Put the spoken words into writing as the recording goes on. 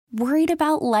Worried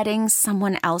about letting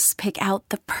someone else pick out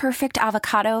the perfect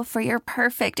avocado for your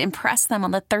perfect impress them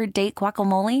on the third date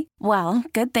guacamole? Well,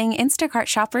 good thing Instacart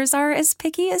shoppers are as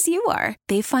picky as you are.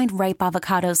 They find ripe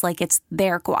avocados like it's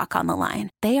their guac on the line.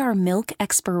 They are milk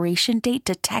expiration date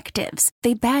detectives.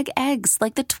 They bag eggs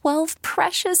like the 12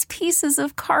 precious pieces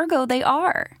of cargo they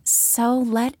are. So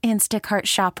let Instacart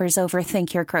shoppers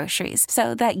overthink your groceries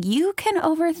so that you can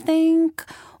overthink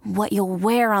what you'll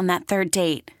wear on that third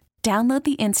date. Download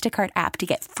the Instacart app to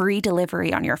get free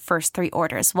delivery on your first 3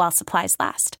 orders while supplies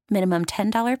last. Minimum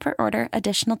 $10 per order.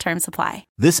 Additional terms apply.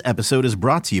 This episode is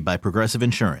brought to you by Progressive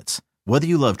Insurance. Whether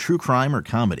you love true crime or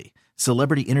comedy,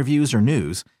 celebrity interviews or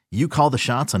news, you call the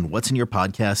shots on what's in your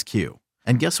podcast queue.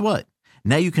 And guess what?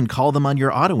 Now you can call them on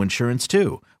your auto insurance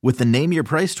too with the Name Your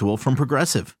Price tool from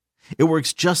Progressive. It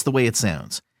works just the way it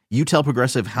sounds. You tell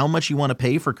Progressive how much you want to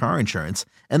pay for car insurance,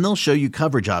 and they'll show you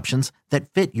coverage options that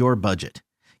fit your budget.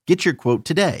 Get your quote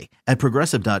today at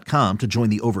Progressive.com to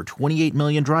join the over 28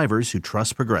 million drivers who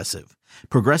trust Progressive.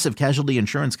 Progressive Casualty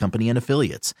Insurance Company and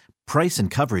Affiliates. Price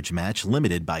and coverage match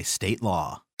limited by state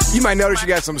law. You might notice you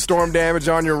got some storm damage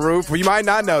on your roof. Well, you might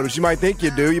not notice. You might think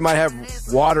you do. You might have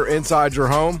water inside your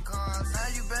home.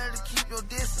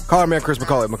 Call our man Chris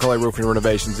McCauley, McCauley Roofing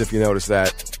Renovations, if you notice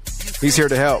that. He's here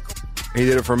to help. He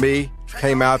did it for me.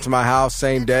 Came out to my house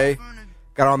same day.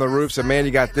 Got on the roof, said, man,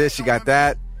 you got this, you got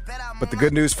that. But the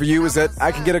good news for you is that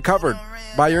I can get it covered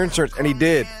by your insurance. And he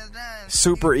did.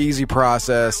 Super easy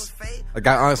process. Like,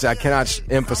 honestly, I cannot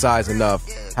emphasize enough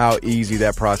how easy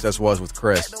that process was with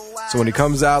Chris. So when he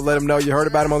comes out, let him know you heard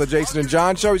about him on the Jason and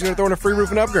John show. He's going to throw in a free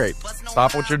roofing upgrade.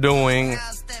 Stop what you're doing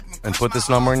and put this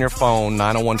number in your phone,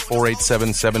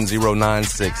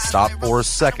 901-487-7096. Stop for a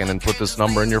second and put this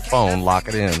number in your phone. Lock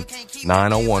it in,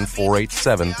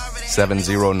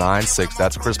 901-487-7096.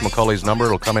 That's Chris McCauley's number.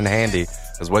 It'll come in handy.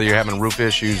 Because whether you're having roof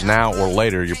issues now or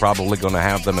later, you're probably going to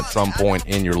have them at some point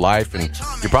in your life. And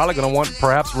you're probably going to want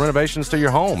perhaps renovations to your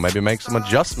home, maybe make some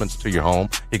adjustments to your home.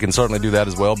 You can certainly do that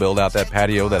as well. Build out that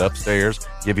patio, that upstairs,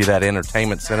 give you that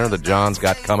entertainment center that John's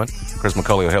got coming. Chris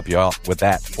McCauley will help you out with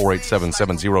that,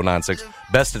 487-7096.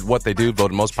 Best at what they do,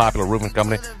 voted most popular roofing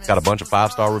company. Got a bunch of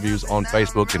 5-star reviews on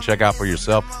Facebook. Can check out for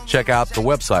yourself. Check out the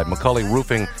website,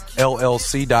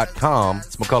 McCauleyRoofingLLC.com.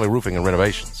 It's McCauley Roofing and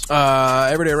Renovations.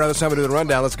 Every day around this time we do the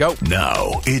rundown. Let's go.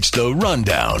 Now it's the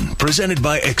Rundown, presented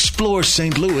by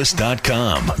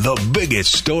ExploreSt.Louis.com. The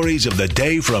biggest stories of the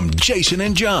day from Jason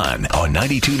and John on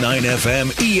 92.9 FM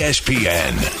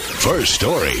ESPN. First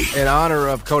story. In honor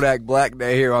of Kodak Black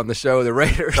Day here on the show, the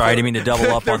Raiders. Sorry, I didn't mean to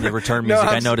double up on the return music.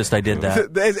 I noticed I did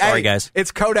that. Sorry, guys.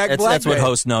 It's Kodak Black Day. That's what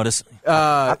hosts notice.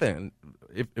 I think,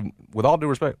 with all due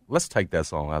respect, let's take that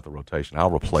song out the rotation. I'll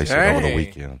replace it over the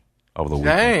weekend.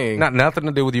 Dang. Nothing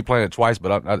to do with you playing it twice,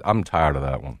 but I'm tired of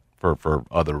that one for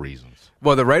other reasons.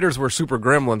 Well, the Raiders were super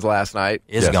gremlins last night.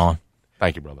 It's gone.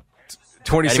 Thank you, brother.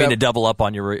 27. I didn't mean to double up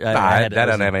on your. That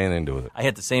doesn't have anything to do with it. I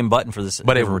hit the same button for this.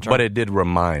 But it did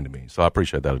remind me, so I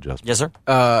appreciate that adjustment. Yes, sir.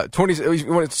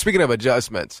 20. Speaking of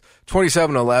adjustments,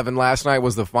 27-11 last night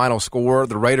was the final score.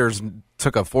 The Raiders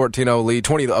took a 14-0 lead,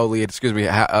 20-0 lead,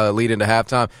 lead into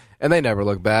halftime, and they never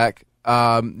looked back.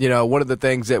 One of the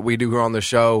things that we do here on the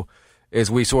show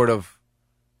is we go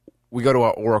to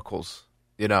our oracles.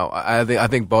 I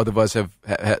think both of us have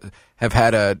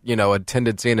had a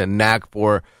tendency and a knack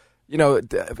for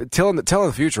telling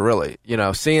the future, really.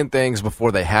 Seeing things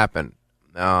before they happen.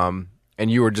 And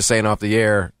you were just saying off the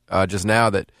air just now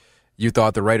that you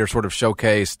thought the Raiders sort of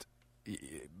showcased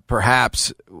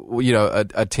perhaps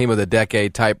a team of the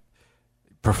decade type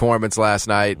performance last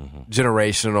night,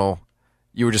 generational.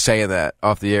 You were just saying that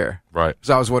off the air, right?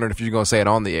 So I was wondering if you were going to say it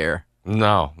on the air.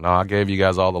 No, I gave you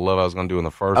guys all the love I was going to do in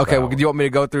the first Okay, hour. well, do you want me to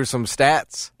go through some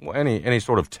stats? Well, any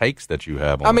sort of takes that you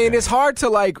have on it's hard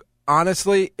to,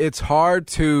 honestly, it's hard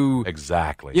to...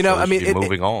 Exactly.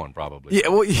 Moving on, probably. Yeah,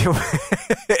 well,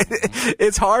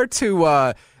 it's hard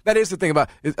to... that is the thing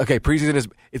about... Okay,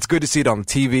 preseason it's good to see it on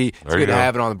TV. It's good to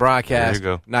have it on the broadcast.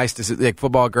 There you go. Nice to see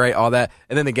football, great, all that.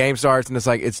 And then the game starts, and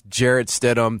it's Jarrett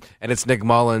Stidham, and it's Nick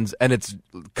Mullins, and it's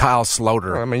Kyle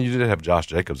Sloter. I mean, you did have Josh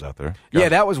Jacobs out there. Yeah,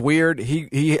 that was weird.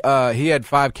 He had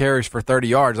 5 carries for 30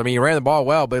 yards. I mean, he ran the ball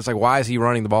well, but it's why is he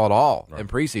running the ball at all in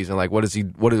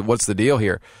preseason? What's the deal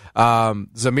here?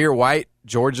 Zamir White,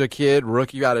 Georgia kid,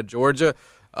 rookie out of Georgia.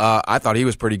 I thought he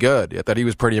was pretty good. I thought he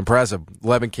was pretty impressive.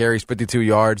 11 carries, 52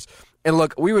 yards. And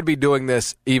look, we would be doing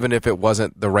this even if it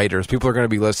wasn't the Raiders. People are going to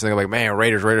be listening like, man,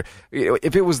 Raiders.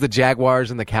 If it was the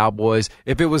Jaguars and the Cowboys,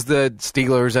 if it was the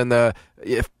Steelers and the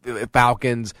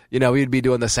Falcons, we'd be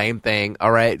doing the same thing,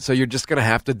 all right? So you're just going to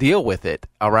have to deal with it,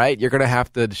 all right? You're going to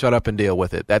have to shut up and deal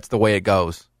with it. That's the way it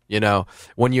goes.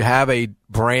 When you have a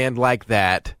brand like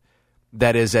that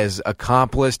is as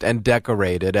accomplished and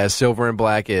decorated as Silver and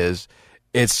Black is,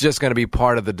 it's just going to be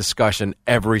part of the discussion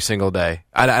every single day.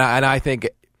 And I think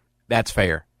that's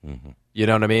fair. Mm-hmm. You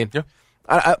know what I mean?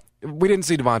 Yeah. We didn't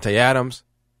see Devontae Adams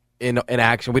in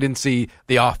action. We didn't see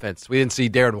the offense. We didn't see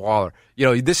Darren Waller.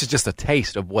 This is just a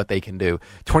taste of what they can do.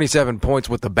 27 points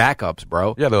with the backups,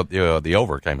 bro. Yeah, the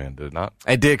over came in, did it not?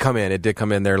 It did come in. It did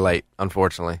come in there late,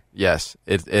 unfortunately. Yes,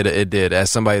 it did.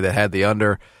 As somebody that had the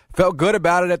under, felt good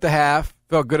about it at the half,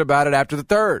 felt good about it after the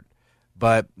third.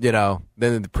 But, then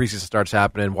the preseason starts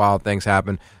happening, wild things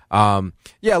happen.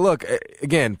 Look,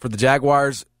 again, for the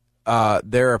Jaguars,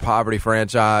 they're a poverty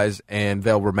franchise, and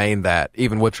they'll remain that,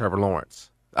 even with Trevor Lawrence.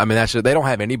 I mean, they don't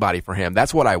have anybody for him.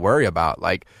 That's what I worry about.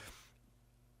 Like,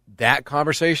 that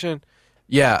conversation,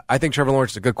 I think Trevor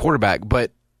Lawrence is a good quarterback,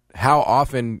 but how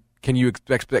often can you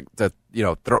expect to,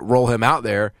 roll him out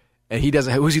there and he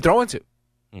doesn't – who's he throwing to?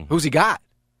 Mm-hmm. Who's he got?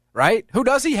 Right? Who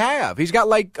does he have? He's got,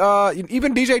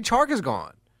 even DJ Chark is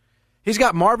gone. He's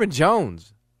got Marvin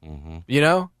Jones, and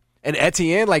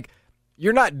Etienne.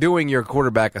 You're not doing your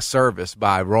quarterback a service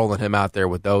by rolling him out there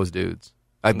with those dudes.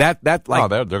 They're going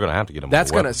to have to get him.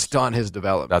 That's going to stunt his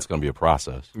development. That's going to be a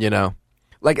process. Look,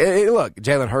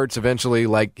 Jalen Hurts eventually,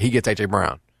 he gets A.J.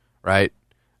 Brown, right?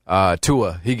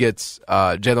 Tua, he gets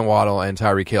Jalen Waddle and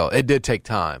Tyreek Hill. It did take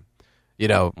time.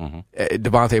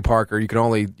 Devontae Parker, you can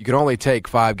only take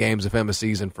 5 games of him a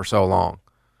season for so long,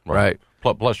 right?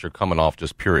 Plus, you're coming off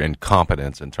just pure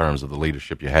incompetence in terms of the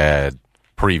leadership you had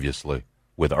previously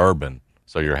with Urban.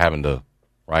 So you're having to,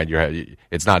 right?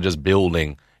 It's not just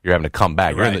building. You're having to come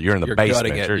back. Right. You're in the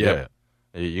basement.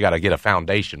 You got to get a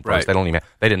foundation first. Right.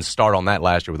 They didn't start on that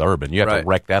last year with Urban. You have to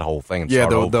wreck that whole thing. And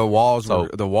start over.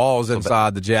 The walls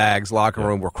inside the Jags locker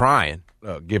room were crying.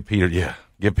 Give Peterson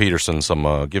give Peterson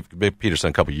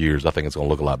a couple years. I think it's going to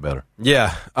look a lot better.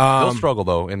 Yeah, they'll struggle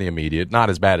though in the immediate. Not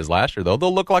as bad as last year though.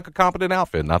 They'll look like a competent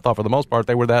outfit, and I thought for the most part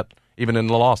they were that even in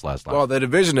the loss last night. Well, the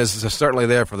division is certainly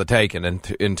there for the taking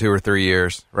in 2 or 3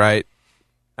 years, right?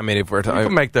 I mean, if we're you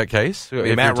can make that case. If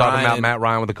you're talking about Matt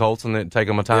Ryan with the Colts and it take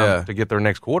them a time to get their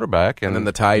next quarterback, and then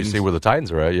the Titans, you see where the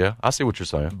Titans are at. Yeah, I see what you're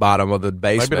saying. Bottom of the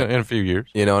basement. Maybe in a few years.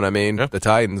 You know what I mean? Yeah. The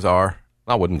Titans are.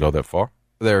 I wouldn't go that far.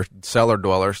 They're cellar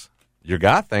dwellers. Your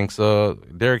guy thinks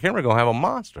Derrick Henry going to have a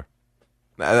monster.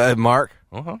 Mark,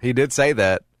 he did say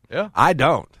that. Yeah. I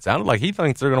don't. It sounded like he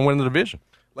thinks they're going to win the division.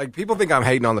 People think I'm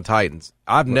hating on the Titans.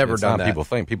 I've never done that. People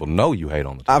think. People know you hate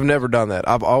on the Titans. I've never done that.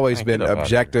 I've always been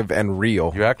objective and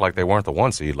real. You act like they weren't the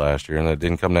 1 seed last year, and it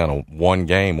didn't come down to one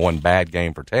bad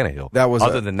game for Tannehill.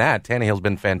 Other than that, Tannehill's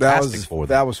been fantastic for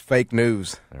them. That was fake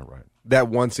news. Yeah, right. That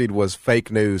 1 seed was fake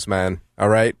news, man. All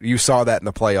right? You saw that in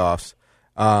the playoffs.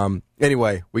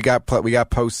 Anyway, we got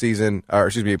preseason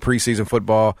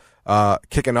football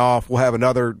kicking off. We'll have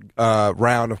another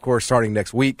round, of course, starting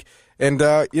next week. And,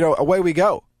 away we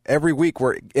go. Every week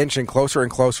we're inching closer and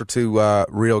closer to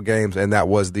real games, and that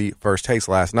was the first taste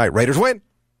last night. Raiders win.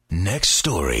 Next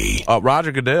story.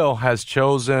 Roger Goodell has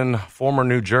chosen former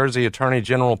New Jersey Attorney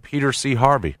General Peter C.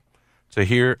 Harvey to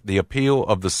hear the appeal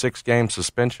of the 6-game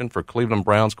suspension for Cleveland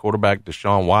Browns quarterback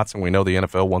Deshaun Watson. We know the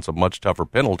NFL wants a much tougher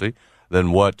penalty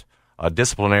than what a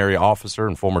disciplinary officer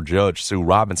and former judge Sue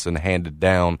Robinson handed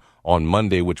down on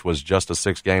Monday, which was just a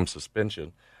 6-game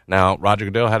suspension. Now, Roger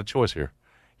Goodell had a choice here.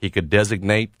 He could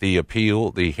designate the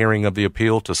hearing of the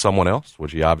appeal to someone else,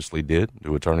 which he obviously did,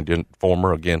 to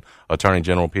former Attorney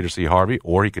General Peter C. Harvey,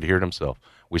 or he could hear it himself.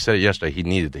 We said it yesterday, he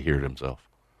needed to hear it himself.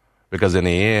 Because in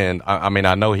the end,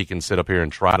 I know he can sit up here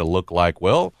and try to look like,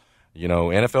 well,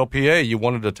 NFLPA, you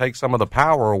wanted to take some of the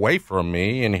power away from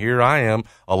me, and here I am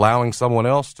allowing someone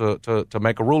else to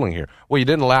make a ruling here. Well, you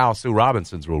didn't allow Sue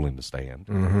Robinson's ruling to stand.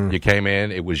 Mm-hmm. You came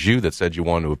in, it was you that said you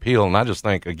wanted to appeal, and I just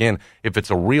think, again, if it's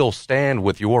a real stand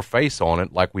with your face on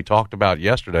it, like we talked about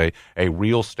yesterday, a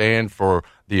real stand for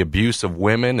the abuse of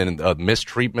women and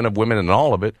mistreatment of women and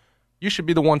all of it, you should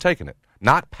be the one taking it.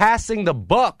 Not passing the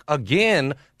buck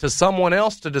again to someone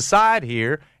else to decide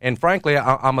here. And frankly,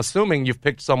 I'm assuming you've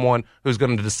picked someone who's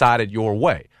going to decide it your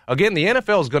way. Again, the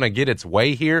NFL is going to get its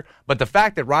way here, but the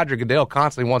fact that Roger Goodell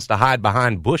constantly wants to hide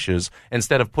behind bushes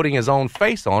instead of putting his own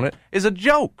face on it is a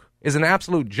joke, is an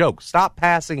absolute joke. Stop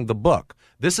passing the buck.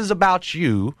 This is about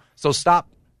you, so stop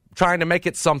trying to make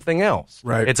it something else.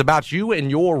 Right. It's about you and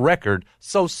your record,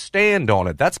 so stand on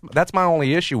it. That's my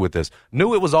only issue with this.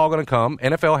 Knew it was all going to come.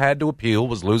 NFL had to appeal,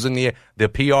 was losing the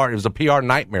PR. It was a PR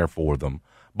nightmare for them.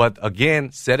 But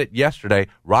again, said it yesterday,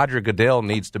 Roger Goodell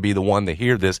needs to be the one to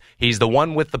hear this. He's the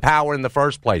one with the power in the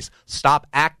first place. Stop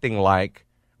acting like,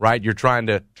 right, you're trying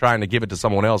to give it to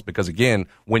someone else, because again,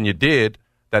 when you did,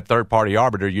 that third-party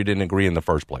arbiter you didn't agree in the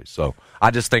first place. So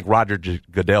I just think Roger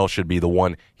Goodell should be the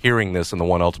one hearing this and the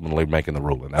one ultimately making the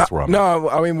ruling. That's where I'm at. No,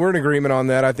 I mean, we're in agreement on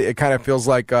that. I think it kind of feels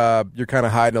like you're kind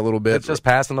of hiding a little bit. It's just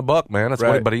passing the buck, man. That's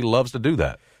right. But he loves to do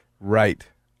that. Right.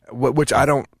 Which I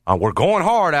don't. We're going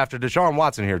hard after Deshaun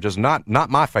Watson here, just not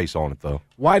my face on it, though.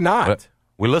 Why not? But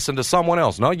we listened to someone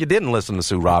else. No, you didn't listen to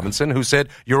Sue Robinson, who said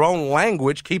your own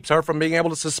language keeps her from being able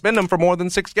to suspend him for more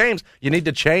than 6 games. You need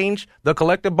to change the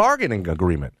collective bargaining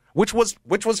agreement, which was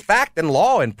fact and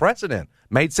law and precedent.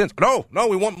 Made sense. No,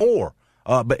 we want more.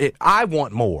 I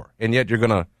want more, and yet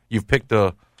you've picked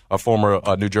a former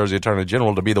New Jersey Attorney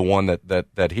General to be the one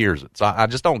that hears it. So I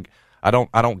just don't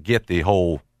get the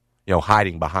whole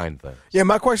hiding behind things. Yeah,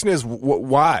 my question is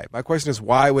why? My question is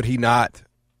why would he not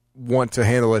want to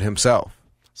handle it himself?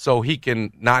 So he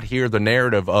can not hear the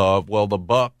narrative of,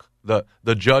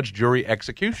 the judge, jury,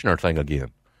 executioner thing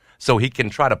again. So he can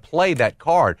try to play that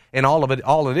card, and all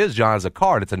it is, John, is a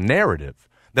card. It's a narrative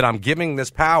that I'm giving this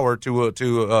power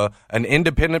to an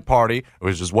independent party,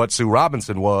 which is what Sue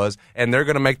Robinson was, and they're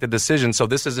going to make the decision. So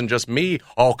this isn't just me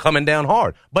all coming down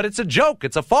hard, but it's a joke.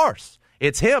 It's a farce.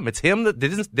 It's him. It's him that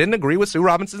didn't agree with Sue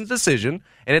Robinson's decision,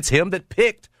 and it's him that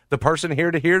picked the person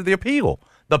here to hear the appeal.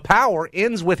 The power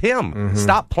ends with him.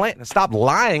 Mm-hmm. Stop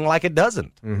lying like it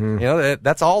doesn't. Mm-hmm.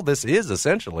 That's all this is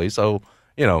essentially. So,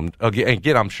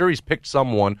 again, I'm sure he's picked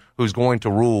someone who's going to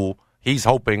rule. He's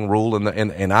hoping rule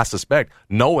and I suspect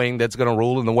knowing that's going to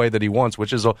rule in the way that he wants,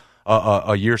 which is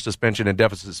a year suspension and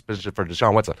deficit suspension for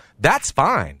Deshaun Watson. That's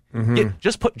fine. Mm-hmm.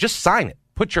 Just sign it.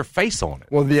 Put your face on it.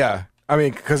 Well, yeah. I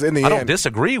mean, because in the end, I don't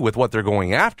disagree with what they're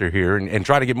going after here and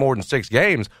try to get more than 6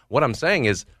 games. What I'm saying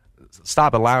is,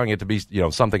 stop allowing it to be,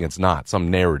 something it's not, some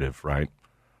narrative, right?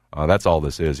 That's all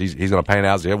this is. He's going to paint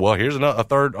out. Well, here's a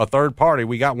third party.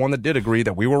 We got one that did agree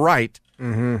that we were right.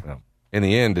 Mm-hmm. In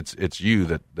the end, it's you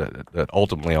that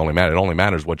ultimately only matters. It only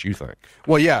matters what you think.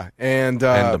 Well, yeah, and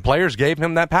the players gave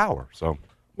him that power. So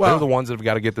they're the ones that have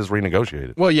got to get this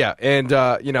renegotiated. Well, yeah, and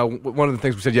one of the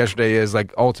things we said yesterday is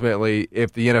like ultimately,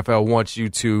 if the NFL wants you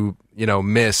to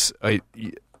miss a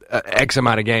X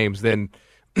amount of games, then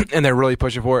and they're really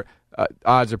pushing for it.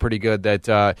 Odds are pretty good that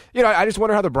I just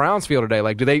wonder how the Browns feel today.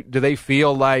 Like, do they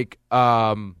feel like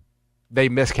they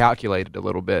miscalculated a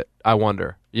little bit? I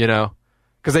wonder,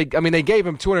 because they gave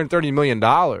him $230 million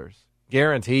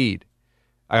guaranteed.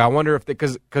 I wonder if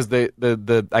because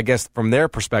the I guess from their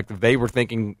perspective they were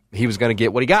thinking he was going to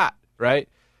get what he got, right?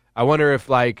 I wonder if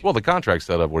the contract's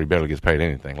set up where he barely gets paid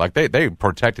anything. Like they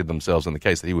protected themselves in the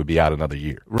case that he would be out another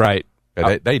year, right?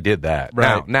 They did that.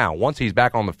 Right. Now, once he's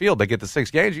back on the field, they get the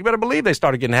 6 games. You better believe they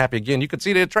started getting happy again. You could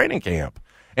see it at training camp,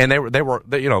 and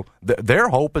their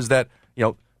hope is that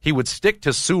he would stick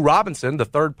to Sue Robinson, the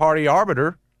third party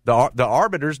arbiter, the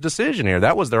arbiter's decision here.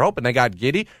 That was their hope, and they got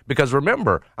giddy because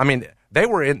remember, they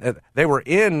were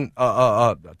in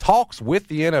talks with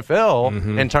the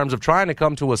NFL in terms of trying to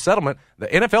come to a settlement. The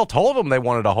NFL told them they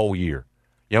wanted a whole year.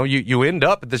 You end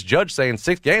up at this judge saying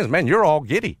 6 games. Man, you're all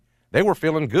giddy. They were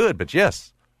feeling good, but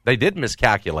yes, they did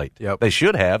miscalculate. Yep. They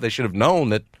should have known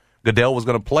that Goodell was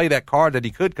going to play that card that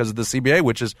he could because of the CBA,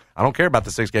 which is I don't care about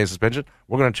the 6-game suspension.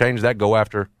 We're going to change that. Go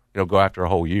after a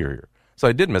whole year here. So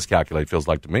they did miscalculate. Feels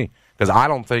like to me because I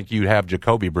don't think you'd have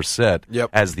Jacoby Brissett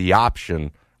as the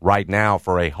option right now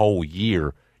for a whole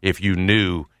year if you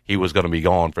knew he was going to be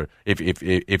gone for if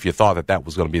you thought that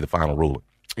was going to be the final ruling.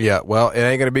 Yeah, well, it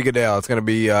ain't going to be Goodell. It's going to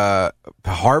be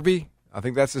Harvey. I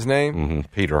think that's his name. Mm-hmm.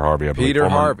 Peter Harvey.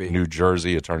 Harvey, New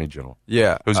Jersey Attorney General.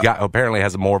 Yeah, who's apparently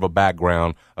has more of a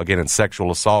background again in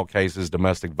sexual assault cases,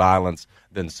 domestic violence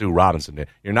than Sue Robinson did.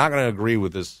 You're not going to agree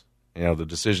with this, the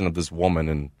decision of this woman,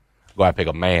 and go out and pick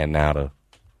a man now to.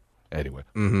 Anyway,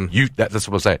 that's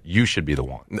what I'm saying. You should be the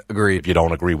one. Agreed. If you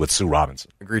don't agree with Sue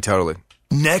Robinson, agree totally.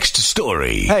 Next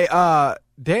story. Hey,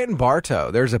 Danton Bartow.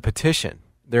 There's a petition.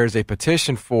 There's a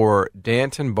petition for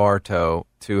Danton Bartow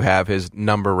to have his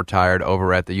number retired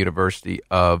over at the University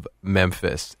of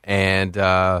Memphis. And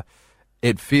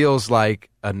it feels like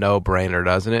a no-brainer,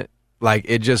 doesn't it? Like,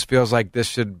 it just feels like this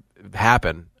should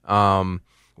happen.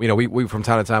 We from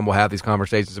time to time will have these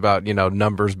conversations about,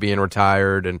 numbers being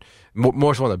retired and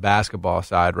more so on the basketball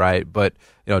side, right? But,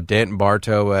 Danton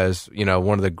Bartow as,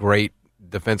 one of the great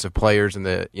defensive players in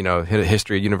the,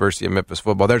 history of University of Memphis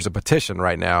football. There's a petition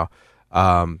right now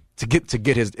to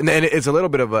get his, and it's a little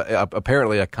bit of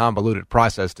apparently a convoluted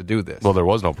process to do this. Well, there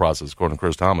was no process according to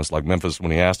Chris Thomas. Like Memphis,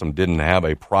 when he asked him, didn't have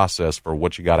a process for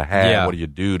what you got to have. Yeah. What do you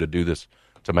do to do this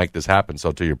to make this happen?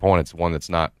 So to your point, it's one that's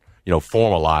not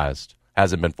formalized,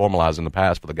 hasn't been formalized in the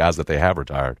past for the guys that they have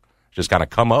retired. Just kind of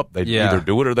come up. They either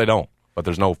do it or they don't. But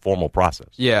there's no formal process.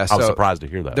 Yeah, I was surprised to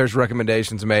hear that. There's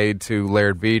recommendations made to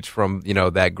Laird Veach from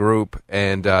that group,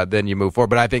 and then you move forward.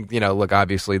 But I think look,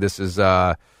 obviously this is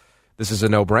a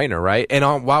no-brainer, right?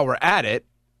 And while we're at it,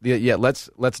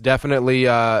 let's definitely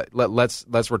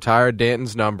let's retire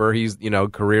Danton's number. He's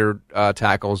career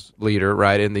tackles leader,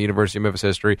 right, in the University of Memphis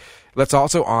history. Let's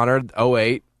also honor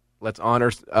 08. Let's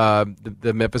honor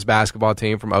the Memphis basketball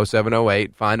team from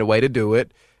 07-08. Find a way to do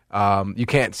it. You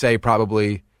can't say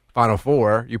probably Final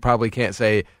Four. You probably can't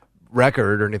say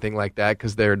record or anything like that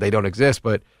because they don't exist.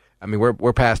 But I mean,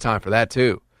 we're past time for that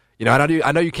too.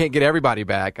 I know you can't get everybody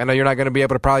back. I know you're not going to be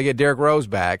able to probably get Derrick Rose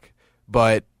back,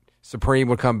 but Supreme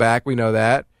would come back. We know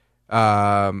that.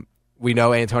 We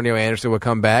know Antonio Anderson would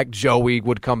come back. Joey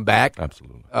would come back.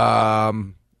 Absolutely.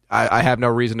 I have no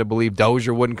reason to believe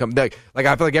Dozier wouldn't come back. Like,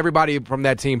 I feel like everybody from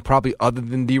that team, probably other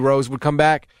than D Rose, would come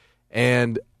back.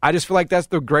 And I just feel like that's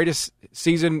the greatest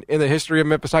season in the history of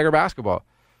Memphis Tiger basketball,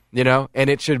 and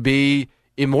it should be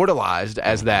immortalized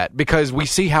as that because we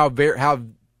see how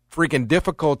freaking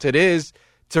difficult it is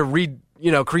to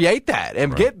create that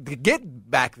and get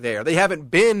back there. They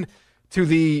haven't been to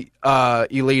the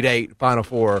Elite Eight, Final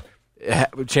Four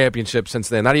championship since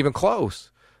then, not even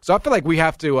close. So I feel like we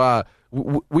have to.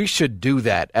 We should do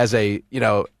that as a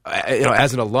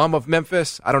as an alum of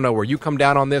Memphis. I don't know where you come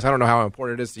down on this. I don't know how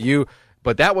important it is to you,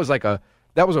 but that was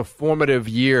a formative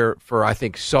year for I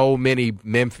think so many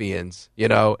Memphians.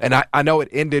 And I know it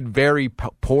ended very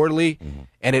poorly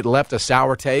and it left a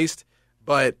sour taste,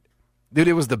 but dude,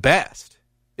 it was the best.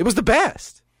 It was the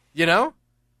best. Yeah,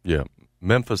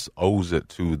 Memphis owes it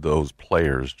to those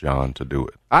players, John, to do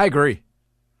it. I agree.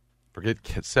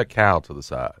 Set Cal to the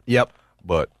side. Yep.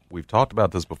 But we've talked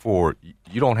about this before.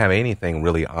 You don't have anything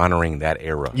really honoring that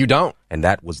era. You don't. And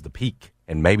that was the peak,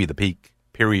 and maybe the peak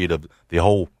period of the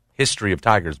whole history of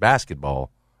Tigers basketball.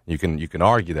 You can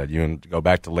argue that. You can go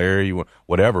back to Larry,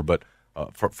 whatever. But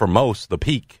for most, the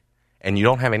peak, and you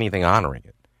don't have anything honoring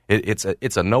it.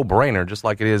 It's a no-brainer, just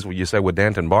like it is what you say with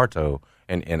Danton Bartow.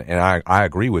 And I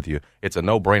agree with you. It's a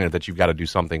no-brainer that you've got to do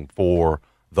something for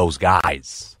those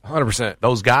guys. 100%.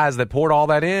 Those guys that poured all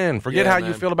that in. Forget how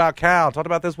you feel about Cal. Talked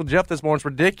about this with Jeff this morning. It's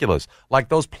ridiculous. Like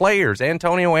those players,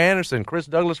 Antonio Anderson, Chris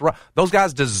Douglas, those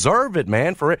guys deserve it,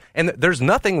 man, for it. And there's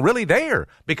nothing really there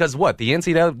because what? The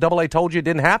NCAA told you it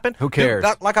didn't happen? Who cares?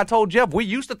 Dude, like I told Jeff, we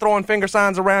used to throwing finger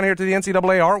signs around here to the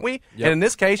NCAA, aren't we? Yep. And in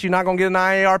this case, you're not going to get an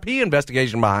IARP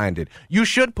investigation behind it. You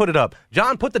should put it up.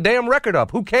 John, put the damn record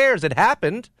up. Who cares? It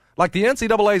happened. Like the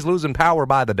NCAA's losing power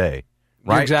by the day.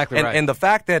 Right? You're exactly right. And the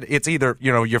fact that it's either,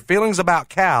 your feelings about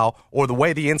Cal or the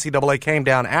way the NCAA came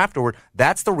down afterward,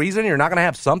 that's the reason you're not going to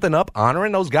have something up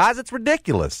honoring those guys. It's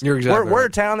ridiculous. You're exactly We're a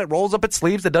town that rolls up its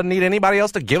sleeves that doesn't need anybody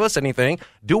else to give us anything.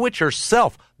 Do it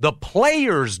yourself. The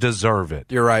players deserve it.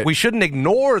 You're right. We shouldn't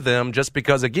ignore them just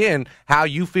because, again, how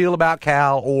you feel about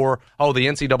Cal or, the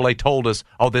NCAA told us,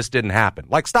 this didn't happen.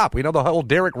 Like, stop. We know the whole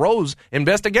Derrick Rose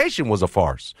investigation was a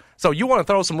farce. So you want to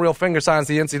throw some real finger signs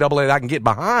to the NCAA that I can get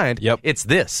behind. Yep. It's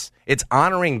this. It's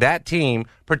honoring that team,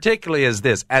 particularly as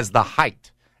the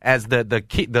height, as the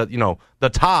key, the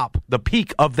top, the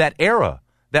peak of that era.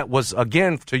 That was,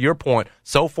 again, to your point,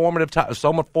 so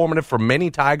much formative for many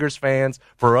Tigers fans.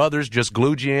 For others, just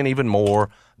glued you in even more.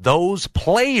 Those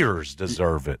players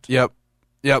deserve it. Yep.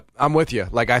 I'm with you.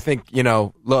 Like, I think,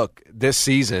 look, this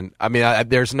season, I mean,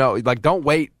 there's no, like, don't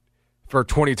wait for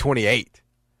 2028,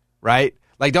 right?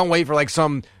 Like, don't wait for, like,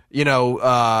 some,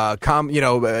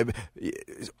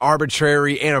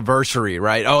 arbitrary anniversary,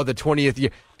 right? Oh, the 20th year.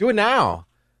 Do it now.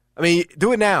 I mean,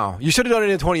 do it now. You should have done it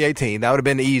in 2018. That would have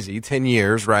been easy, 10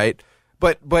 years, right?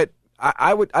 But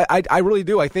I really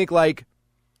do. I think, like,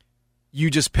 you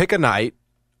just pick a night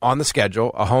on the schedule,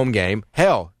 a home game.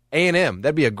 Hell, A&M,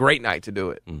 that'd be a great night to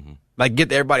do it. Mm-hmm. Like,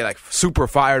 get everybody, like, super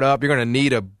fired up. You're going to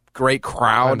need a great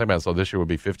crowd. So this year would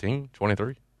be 15,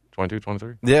 23, 22,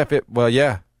 23?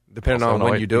 Yeah, depending on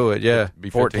when you do it, yeah. Be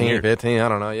 14, 15, I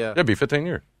don't know, yeah. It'd be 15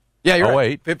 years. Yeah, you're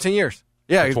right. 15 years.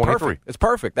 Yeah, it's 23. perfect. It's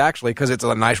perfect, actually, because it's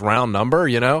a nice round number,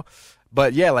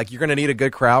 But, yeah, like, you're going to need a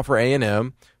good crowd for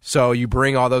A&M, so you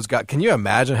bring all those guys. Can you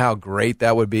imagine how great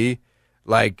that would be?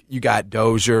 Like, you got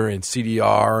Dozier and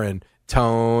CDR and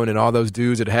Tone and all those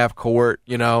dudes at half court,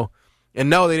 And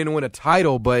no, they didn't win a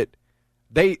title, but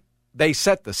they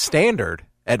set the standard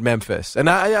at Memphis. And,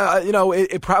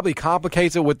 it probably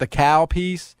complicates it with the Cal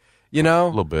piece, A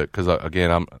little bit, because,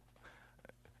 again,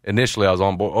 Initially, I was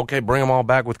on board. Okay, bring them all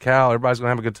back with Cal. Everybody's going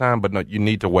to have a good time. But no, you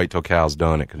need to wait till Cal's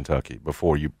done at Kentucky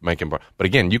before you make him. But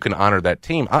again, you can honor that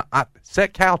team. I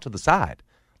set Cal to the side,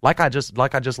 like I just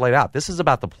laid out. This is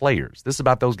about the players. This is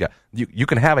about those guys. You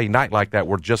can have a night like that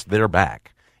where just they're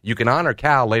back. You can honor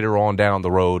Cal later on down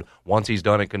the road once he's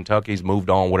done at Kentucky, he's moved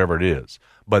on, whatever it is.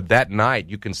 But that night,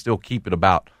 you can still keep it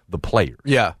about the players.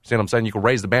 Yeah. See what I'm saying? You can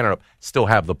raise the banner up, still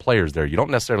have the players there. You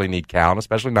don't necessarily need Cal, and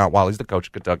especially not while he's the coach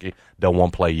of Kentucky. Don't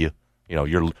want to play you. You know,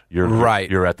 you're right.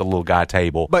 You're at the little guy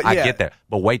table. But I get that.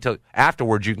 But wait till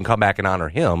afterwards you can come back and honor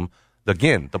him.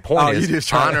 Again, the point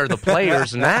is honor the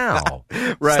players now.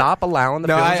 Right. Stop allowing the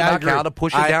feelings about Cal to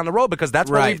push it down the road because that's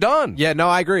what we've done. Yeah, no,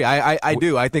 I agree. I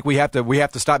do. I think we have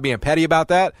to stop being petty about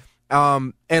that.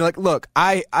 And look,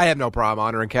 I have no problem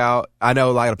honoring Cal. I know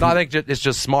a lot of people. No, I think it's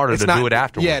just smarter to do it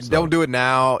afterwards. Yeah, don't do it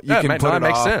now. That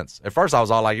makes sense. At first, I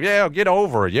was all like, "Yeah, get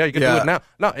over it. Yeah, you can do it now."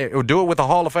 No, do it with the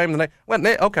Hall of Fame.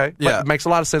 Okay, yeah, it makes a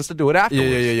lot of sense to do it afterwards.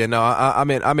 Yeah. No,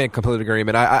 I'm in complete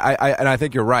agreement. I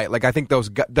think you're right. Like I think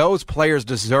those players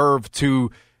deserve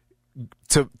to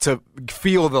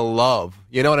feel the love.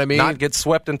 You know what I mean? Not get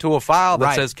swept into a file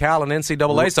that says Cal and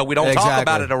NCAA so we don't talk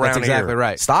about it around That's exactly here.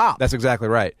 Right. Stop. That's exactly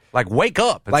right. Like, wake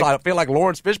up. I feel like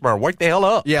Lawrence Fishburne. Wake the hell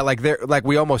up. Yeah, like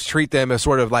we almost treat them as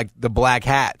sort of like the black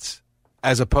hats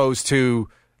as opposed to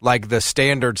like the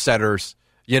standard setters,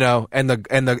 you know, and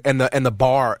the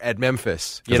bar at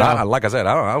Memphis. You know? Like I said,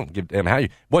 I don't give a damn how you.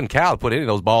 Wasn't Cal that put any of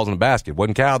those balls in the basket.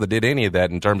 Wasn't Cal that did any of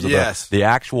that in terms of the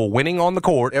actual winning on the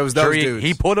court. It was those dudes.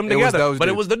 He put them together. But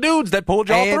it was the dudes that pulled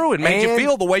y'all through and made you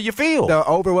feel the way you feel. The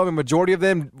overwhelming majority of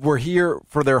them were here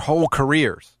for their whole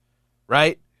careers,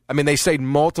 right? I mean, they stayed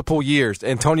multiple years.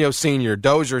 Antonio Sr.,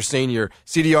 Dozier Sr.,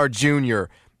 CDR Jr.,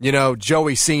 you know,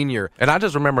 Joey Sr. And I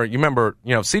just remember,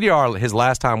 CDR, his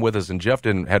last time with us, and Jeff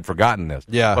had forgotten this.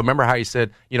 Yeah. But remember how he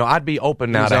said, I'd be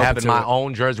open now to having my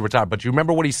own jersey retired. But you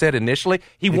remember what he said initially?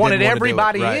 He wanted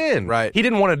everybody in. Right. He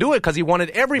didn't want to do it because he wanted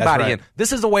everybody in.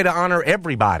 This is a way to honor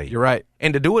everybody. You're right.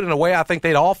 And to do it in a way I think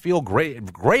they'd all feel great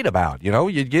about. You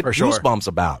get goosebumps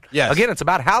about. Yes. Again, it's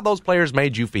about how those players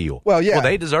made you feel. Well, yeah. Well,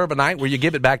 they deserve a night where you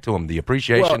give it back to them. The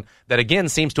appreciation that, again,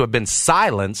 seems to have been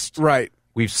silenced. Right.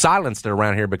 We've silenced it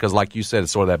around here because, like you said,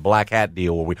 it's sort of that black hat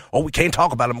deal where we can't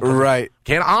talk about them. Right.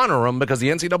 Can't honor them because the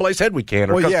NCAA said we can.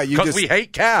 Because we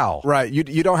hate Cal. Right.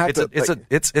 You don't have to.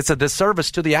 It's a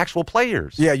disservice to the actual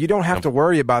players. Yeah. You don't have to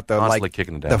worry about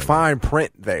the fine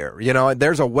print there. You know,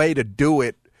 there's a way to do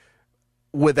it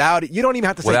without it. You don't even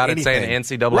have to say anything. Without it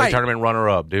saying NCAA tournament runner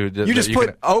up, dude. You just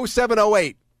put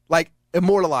 07-08, like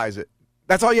immortalize it.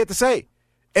 That's all you have to say.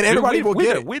 And everybody will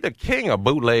get it. We're the king of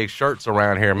bootleg shirts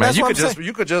around here, man.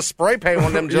 You could just spray paint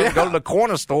on them, just go to the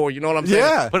corner store, you know what I'm saying?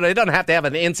 Yeah. But it doesn't have to have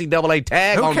an NCAA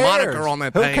tag moniker on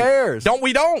that thing. Who cares?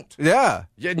 We don't. Yeah.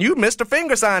 You missed a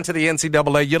finger sign to the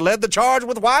NCAA. You led the charge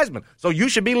with Wiseman. So you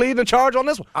should be leading the charge on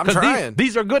this one. I'm trying.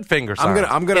 These are good finger signs.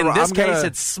 In this case,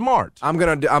 it's smart. I'm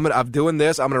doing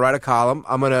this. I'm gonna write a column.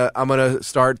 I'm gonna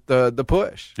start the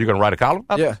push. You're gonna write a column?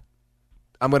 Yeah.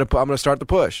 I'm gonna start the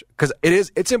push because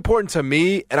it's important to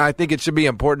me, and I think it should be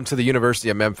important to the University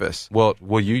of Memphis. Well,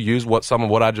 will you use some of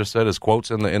what I just said as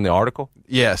quotes in the article?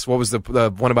 Yes. What was the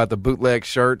one about the bootleg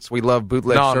shirts? We love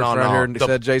bootleg shirts around here.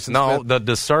 Said Jason Smith. The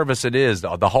disservice it is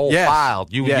the whole file.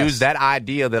 You use that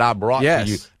idea that I brought to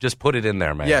you. Just put it in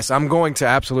there, man. Yes, I'm going to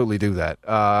absolutely do that.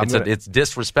 It's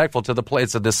disrespectful to the play.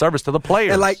 It's a disservice to the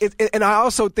players. And I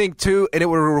also think too, and it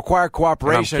would require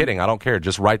cooperation. And I'm kidding. I don't care.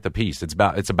 Just write the piece. It's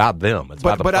about them. It's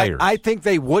about the but players. I think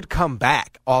they would come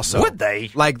back also. Would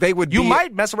they? Like they would. You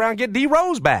might mess around and get D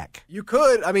Rose back. You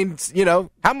could. I mean, you know,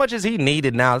 how much is he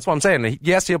needed now? That's what I'm saying.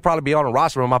 Yes, he'll probably be on a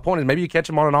roster. But my point is, maybe you catch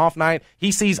him on an off night.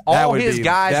 He sees all his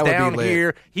guys down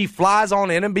here. He flies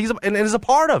on in and is a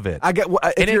part of it. I get.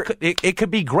 It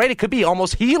could be great. It could be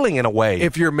almost healing in a way.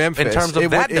 If you're Memphis, in terms of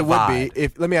that divide. It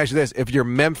would be. Let me ask you this: if you're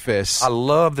Memphis, I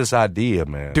love this idea,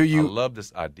 man. I love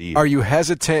this idea. Are you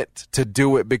hesitant to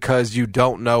do it because you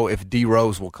don't know if D Rose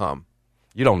will come?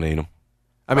 You don't need him.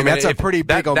 I mean that's a pretty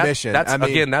big omission.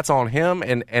 Again, that's on him,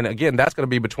 and again, that's going to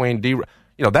be between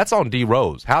that's on D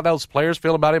Rose. How those players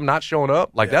feel about him not showing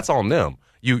up, that's on them.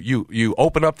 You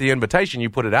open up the invitation,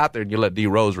 you put it out there, and you let D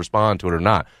Rose respond to it or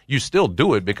not. You still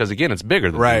do it because again, it's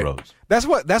bigger than D Rose. That's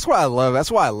what I love.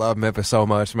 That's why I love Memphis so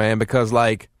much, man. Because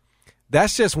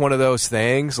that's just one of those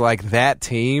things. Like that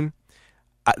team,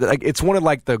 it's one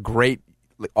of the great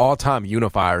all-time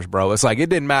unifiers, bro. It's it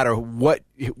didn't matter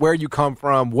where you come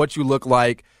from, what you look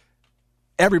like.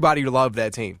 Everybody loved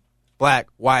that team. Black,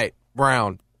 white,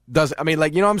 brown. You know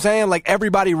what I'm saying?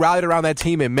 Everybody rallied around that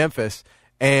team in Memphis,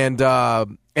 and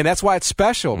that's why it's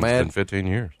special, man. It's been 15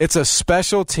 years. It's a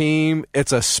special team.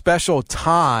 It's a special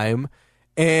time,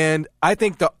 and I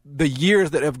think the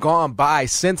years that have gone by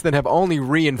since then have only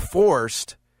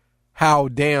reinforced how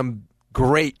damn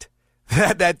great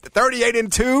that 38-2.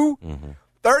 Mm-hmm.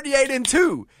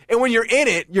 38-2. And when you're in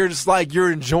it, you're just like,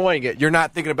 you're enjoying it. You're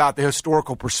not thinking about the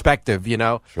historical perspective, you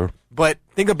know? Sure. But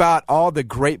think about all the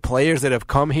great players that have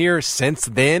come here since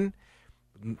then,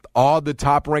 all the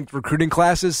top-ranked recruiting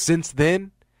classes since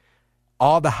then,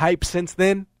 all the hype since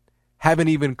then, haven't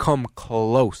even come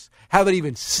close, haven't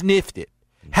even sniffed it,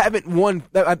 haven't won.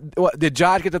 Did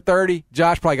Josh get to 30?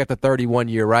 Josh probably got to 31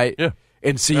 year, right? Yeah.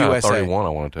 In CUSA. 31, I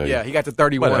want to tell you. Yeah, he got to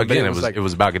 31. But again, it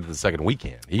was about getting to the second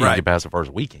weekend. He didn't get past the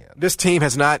first weekend. This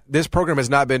program has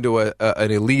not been to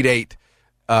an Elite Eight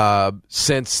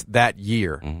since that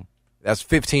year. Mm-hmm. That's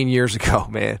 15 years ago,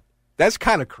 man. That's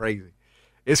kind of crazy.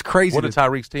 It's crazy. What did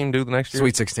Tyreek's team do the next year?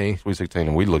 Sweet 16. Sweet 16,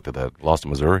 and we looked at that. Lost to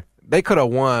Missouri. They could have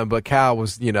won, but Cal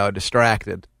was,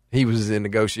 distracted. He was in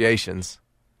negotiations.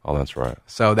 Oh, that's right.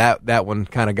 So that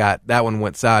one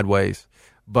went sideways.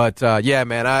 But yeah,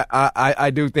 man,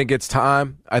 I do think it's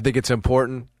time. I think it's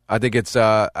important. I think it's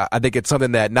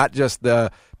something that not just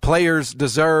the players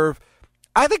deserve.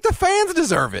 I think the fans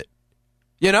deserve it.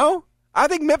 I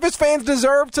think Memphis fans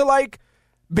deserve to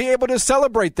be able to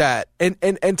celebrate that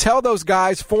and tell those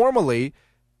guys formally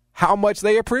how much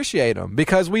they appreciate them,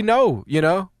 because we know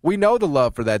the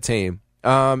love for that team.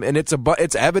 And it's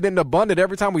evident and abundant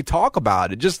every time we talk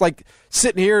about it. Just like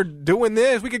sitting here doing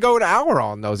this, we could go an hour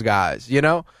on those guys,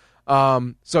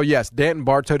 So, yes, Danton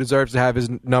Bartow deserves to have his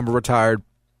number retired.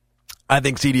 I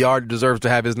think CDR deserves to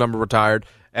have his number retired.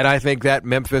 And I think that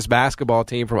Memphis basketball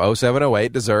team from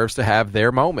 07-08 deserves to have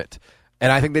their moment.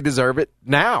 And I think they deserve it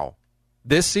now,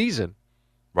 this season.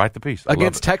 Write the piece.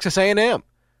 Against Texas A&M.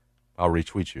 I'll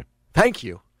retweet you. Thank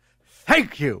you.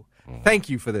 Thank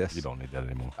you for this. You don't need that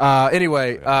anymore.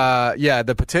 Anyway,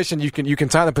 the petition, you can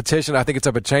sign the petition. I think it's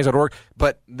up at change.org,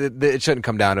 but it shouldn't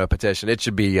come down to a petition. It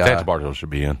should be Danton Bartow should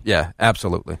be in. Yeah,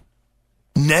 absolutely.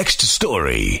 Next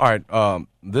story. All right,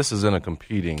 this is in a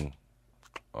competing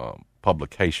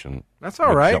publication. That's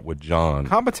all right. With John.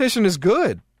 Competition is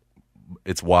good.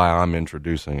 It's why I'm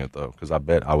introducing it, though, because I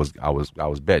bet I was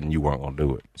betting you weren't going to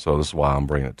do it. So this is why I'm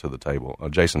bringing it to the table.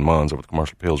 Jason Munz over the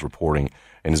Commercial Appeals reporting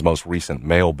in his most recent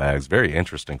mailbags. Very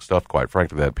interesting stuff, quite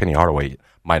frankly, that Penny Hardaway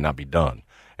might not be done.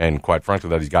 And quite frankly,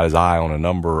 that he's got his eye on a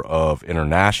number of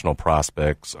international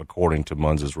prospects, according to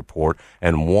Munz's report.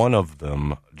 And one of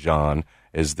them, John,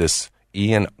 is this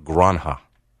Ian Granja.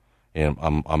 And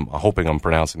I'm hoping I'm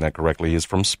pronouncing that correctly. He is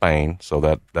from Spain, so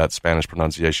that Spanish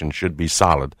pronunciation should be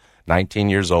solid. 19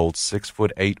 years old,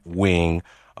 6'8" wing,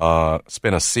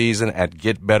 spent a season at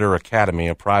Get Better Academy,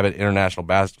 a private international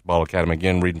basketball academy,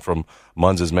 again, reading from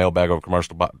Munz's mailbag over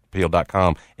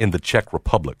commercialappeal.com, in the Czech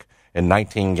Republic. In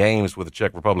 19 games with the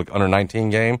Czech Republic under 19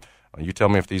 game, you tell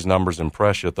me if these numbers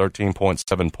impress you.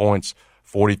 13.7 points,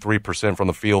 43% from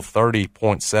the field,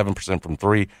 30.7% from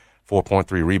three,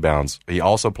 4.3 rebounds. He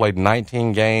also played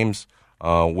 19 games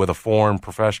with a foreign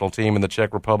professional team in the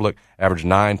Czech Republic, averaged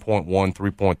 9.1,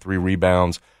 3.3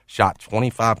 rebounds, shot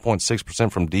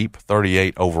 25.6% from deep,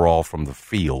 38 overall from the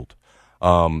field.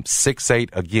 6'8",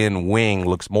 again, wing,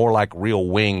 looks more like real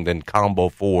wing than combo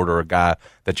forward or a guy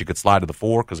that you could slide to the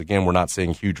four, because, again, we're not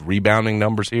seeing huge rebounding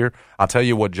numbers here. I'll tell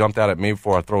you what jumped out at me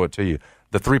before I throw it to you.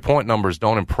 The three-point numbers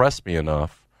don't impress me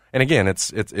enough. And, again,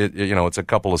 it's a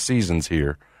couple of seasons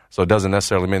here, so it doesn't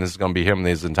necessarily mean this is going to be him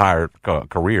his entire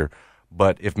career.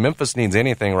 But if Memphis needs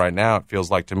anything right now, it feels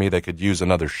like to me they could use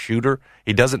another shooter.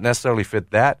 He doesn't necessarily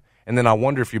fit that. And then I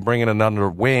wonder if you bring in another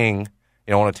wing,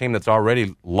 on a team that's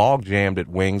already log-jammed at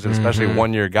wings, and especially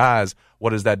one-year guys, what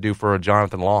does that do for a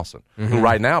Jonathan Lawson, who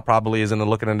right now probably isn't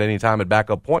looking at any time at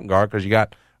backup point guard, because you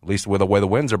got, at least with the way the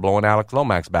winds are blowing, Alex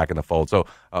Lomax back in the fold. So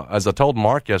as I told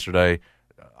Mark yesterday,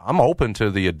 I'm open to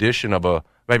the addition of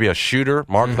maybe a shooter.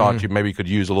 Mark thought you maybe could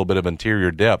use a little bit of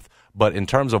interior depth. But in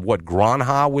terms of what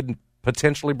Granja would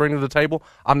potentially bring to the table,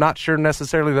 I'm not sure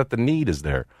necessarily that the need is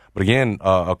there. But again,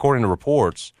 according to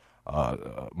reports,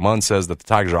 Munn says that the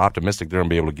Tigers are optimistic they're going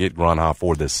to be able to get Granja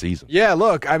for this season. Yeah,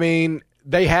 look, I mean,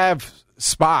 they have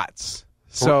spots.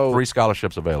 So 3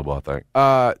 scholarships available, I think.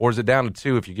 Or is it down to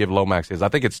 2 if you give Lomax his? I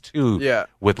think it's 2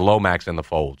 with Lomax in the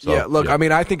fold. So, look, I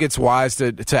mean, I think it's wise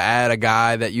to add a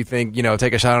guy that you think,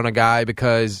 take a shot on a guy,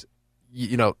 because,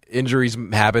 injuries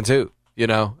happen too.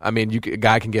 I mean, a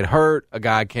guy can get hurt, a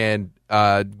guy can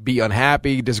be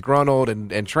unhappy, disgruntled,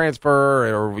 and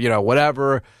transfer, or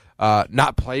whatever,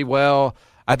 not play well.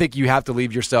 I think you have to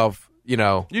leave yourself.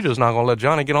 You're just not going to let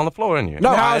Johnny get on the floor, aren't you?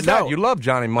 No, I know. You love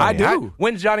Johnny Money. I do.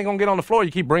 When's Johnny going to get on the floor?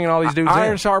 You keep bringing all these dudes in.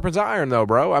 Iron sharpens iron, though,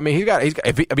 bro. I mean, he's got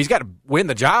to win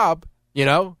the job. He's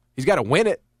got to win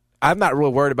it. I'm not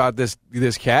real worried about this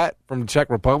cat from the Czech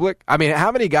Republic. I mean,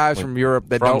 how many guys from Europe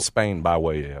that from Spain, by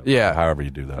way, however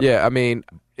you do that. Yeah, I mean,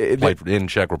 played in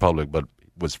Czech Republic, but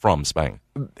was from Spain.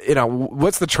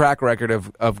 What's the track record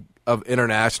of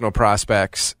international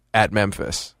prospects at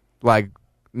Memphis? Like,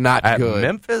 not at good.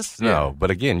 Memphis? No, but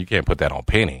again, you can't put that on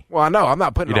Penny. Well, I know. I'm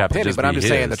not putting it on Penny, but I'm just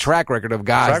saying the track record of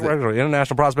guys. Track record of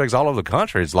international prospects all over the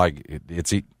country. It's like, it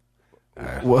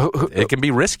can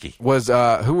be risky. Who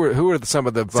are some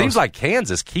of the seems like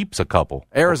Kansas keeps a couple.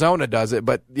 Arizona does it,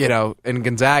 but and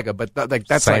Gonzaga, but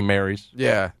that's St. Mary's.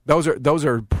 Yeah, those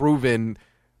are proven.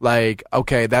 Like,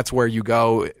 okay, that's where you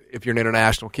go if you're an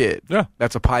international kid. Yeah,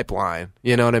 that's a pipeline.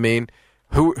 You know what I mean?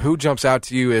 Who jumps out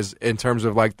to you as in terms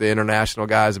of like the international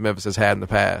guys that Memphis has had in the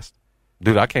past?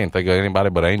 Dude, I can't think of anybody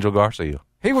but Angel Garcia.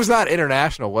 He was not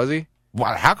international, was he?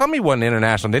 Well, how come he wasn't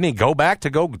international? Didn't he go back to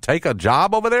go take a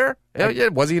job over there? Yeah,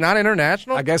 was he not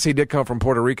international? I guess he did come from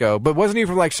Puerto Rico, but wasn't he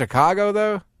from like Chicago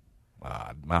though?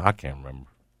 I can't remember.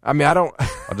 I mean, I don't.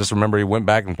 I just remember he went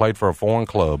back and played for a foreign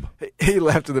club. He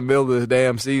left in the middle of the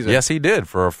damn season. Yes, he did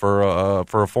for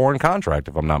a foreign contract,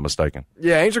 if I'm not mistaken.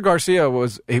 Yeah, Angel Garcia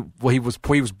was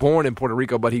born in Puerto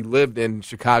Rico, but he lived in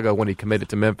Chicago when he committed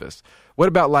to Memphis. What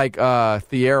about like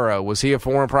Thiero? Was he a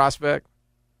foreign prospect?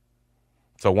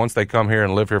 So once they come here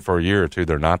and live here for a year or two,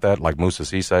 they're not that, like Moussa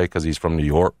Cisse, because he's from New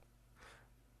York?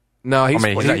 No,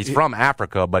 he's from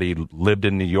Africa, but he lived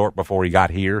in New York before he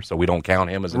got here, so we don't count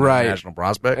him as an international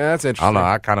prospect. Yeah, that's interesting. I don't know.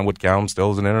 I kind of would count him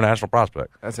still as an international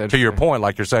prospect. That's interesting. To your point,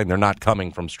 like you're saying, they're not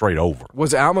coming from straight over.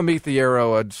 Was Almami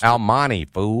Thiero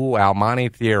Almani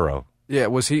Thiero. Yeah,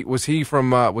 was he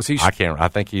from? I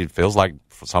think he feels like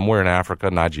somewhere in Africa,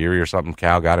 Nigeria or something.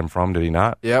 Cal got him from. Did he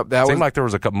not? Yep, that seemed like there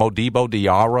was a Modibo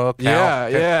Diarra.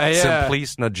 Yeah.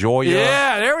 Simplice Najoya.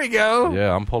 Yeah, there we go.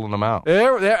 Yeah, I'm pulling them out.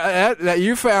 There,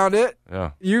 you found it.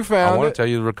 Yeah, you found it. I want to tell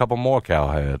you there were a couple more Cal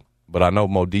had, but I know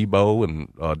Modibo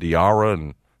and Diarra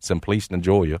and Simplice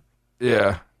Najoya.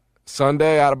 Yeah,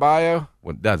 Sunday Adebayo.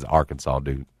 Well, that's Arkansas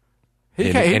dude.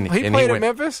 He played at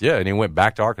Memphis. Yeah, and he went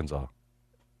back to Arkansas.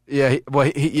 Yeah,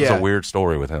 It's a weird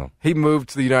story with him. He moved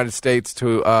to the United States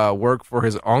to work for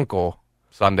his uncle.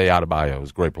 Sunday Adebayo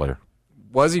was a great player.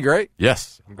 Was he great?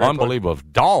 Yes. Unbelievable.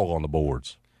 Player. Dog on the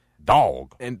boards.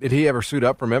 Dog. And did he ever suit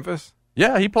up for Memphis?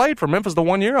 Yeah, he played for Memphis the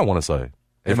 1 year, I want to say.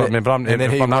 If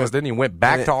I'm honest, then he went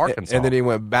back to Arkansas. And then he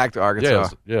went back to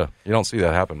Arkansas. Yeah. You don't see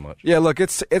that happen much. Yeah, look,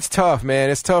 it's tough, man.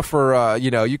 It's tough for,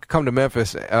 you could come to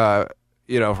Memphis,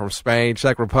 from Spain,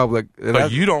 Czech Republic.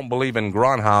 But you don't believe in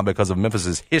Granja because of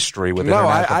Memphis's history with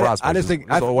international prospects. I just think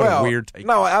a weird take.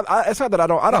 No, it's not that I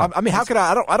don't. I mean, how could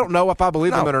I don't know if I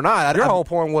believe him or not. Your whole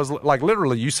point was like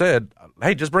literally you said,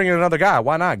 "Hey, just bring in another guy.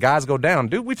 Why not? Guys go down,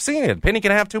 dude. We've seen it. Penny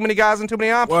can have too many guys and too many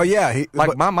options." Well, yeah.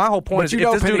 My whole point is, if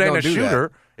this dude ain't a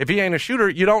shooter, if he ain't a shooter,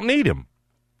 you don't need him.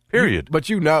 Period. But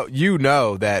you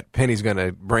know that Penny's going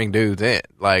to bring dudes in.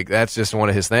 Like that's just one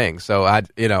of his things. So I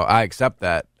accept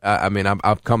that. I mean,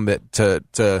 I've come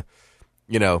to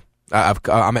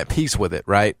I'm at peace with it,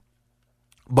 right?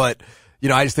 But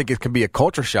I just think it can be a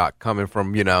culture shock coming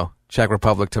from Czech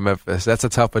Republic to Memphis. That's a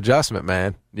tough adjustment,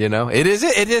 man. It is.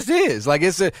 It just is. Like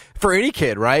it's for any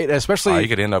kid, right? Especially you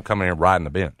could end up coming here riding the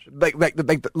bench.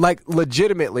 Like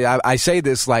legitimately, I say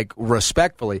this like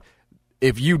respectfully.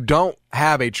 If you don't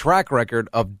have a track record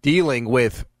of dealing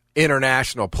with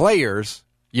international players,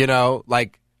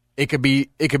 like it could be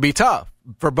tough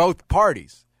for both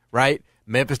parties, right?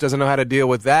 Memphis doesn't know how to deal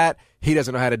with that. He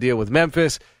doesn't know how to deal with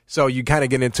Memphis. So you kind of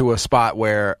get into a spot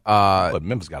where but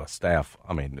Memphis got a staff.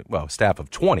 I mean, staff of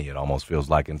 20. It almost feels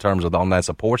like in terms of on that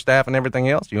support staff and everything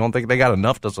else. You don't think they got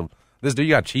enough to? This dude,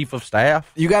 you got chief of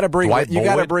staff. You got to bring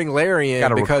Larry in.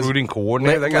 Got a because recruiting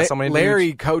coordinator. They got so many. Larry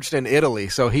dudes. Coached in Italy,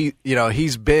 so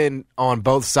he's been on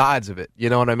both sides of it. You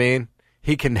know what I mean?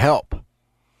 He can help.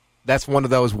 That's one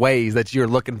of those ways that you're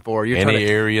looking for.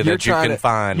 Area that you can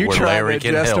find where Larry can help. You're trying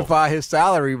to justify his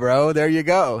salary, bro. There you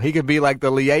go. He could be like the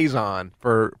liaison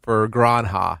for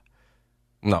Granja.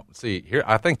 No, see here.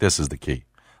 I think this is the key.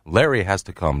 Larry has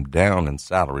to come down in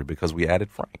salary because we added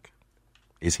Frank.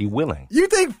 Is he willing? You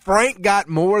think Frank got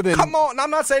more than... Come on. I'm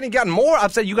not saying he got more.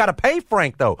 I'm saying you got to pay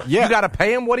Frank, though. Yeah. You got to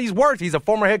pay him what he's worth. He's a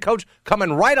former head coach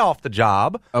coming right off the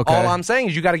job. Okay. All I'm saying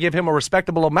is you got to give him a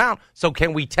respectable amount. So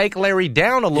can we take Larry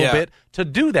down a little bit to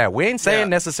do that? We ain't saying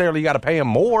necessarily you got to pay him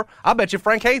more. I bet you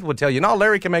Frank Haith would tell you, no,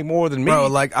 Larry can make more than me. Bro,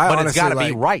 but it's got to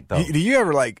be right, though. Do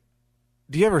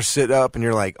you ever sit up and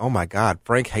you're like, oh my God,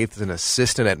 Frank Haith is an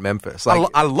assistant at Memphis?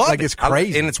 I love it. It's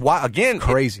crazy. And it's why, again,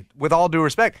 crazy. With all due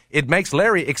respect, it makes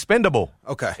Larry expendable.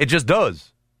 Okay. It just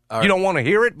does. Right. You don't want to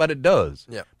hear it, but it does.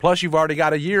 Yeah. Plus, you've already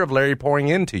got a year of Larry pouring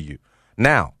into you.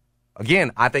 Now,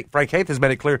 again, I think Frank Haith has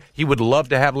made it clear he would love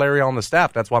to have Larry on the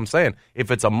staff. That's what I'm saying.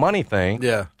 If it's a money thing,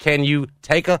 can you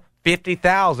take a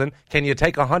 $50,000? Can you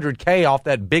take $100K off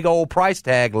that big old price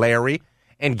tag, Larry,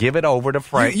 and give it over to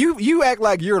Frank. You act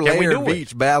like you're Laird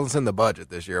Beach balancing the budget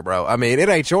this year, bro. I mean, it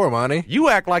ain't your money. You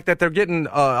act like that they're getting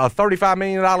a $35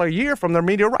 million a year from their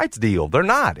media rights deal. They're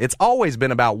not. It's always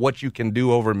been about what you can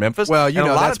do over in Memphis. Well, you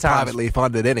know, that's privately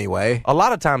funded anyway. A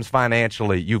lot of times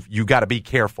financially, you got to be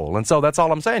careful. And so that's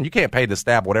all I'm saying. You can't pay the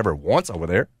staff whatever it wants over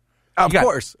there. Of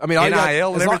course. I mean,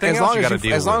 NIL and everything else you got to deal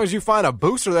with. As long as you find a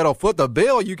booster that'll foot the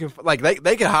bill, you can, like,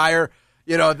 they can hire.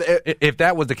 You know, if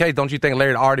that was the case, don't you think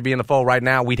Larry would already be in the fold right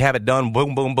now? We'd have it done.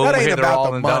 Boom, boom, boom. That ain't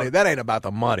about the money. That ain't about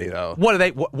the money, though. What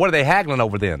are they haggling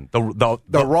over then? The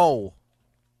role.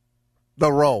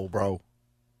 The role, bro.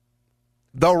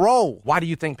 The role. Why do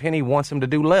you think Penny wants him to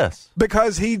do less?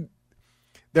 Because you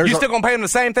still gonna pay him the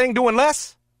same thing doing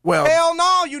less? Well, hell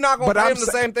no, you're not gonna pay him the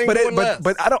same thing doing less.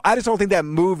 But I just don't think that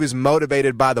move is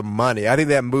motivated by the money. I think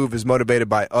that move is motivated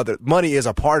by money is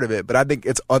a part of it, but I think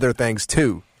it's other things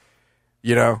too.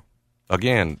 You know?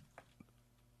 Again,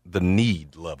 the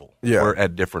need level. Yeah. We're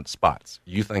at different spots.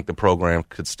 You think the program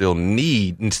still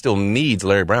needs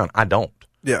Larry Brown? I don't.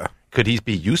 Yeah. Could he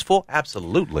be useful?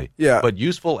 Absolutely. Yeah. But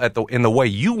useful in the way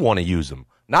you want to use him,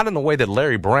 not in the way that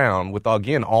Larry Brown, with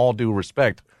again all due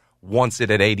respect, wants it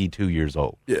at 82 years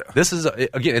old. Yeah. This is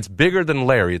again, it's bigger than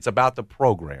Larry. It's about the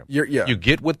program. You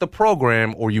get with the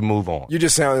program or you move on. You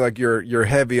just sound like you're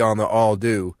heavy on the all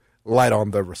due, light on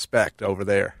the respect over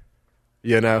there.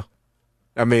 You know,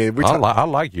 I mean, I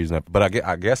like using it, but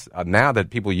I guess now that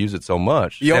people use it so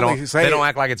much, they don't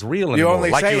act like it's real anymore.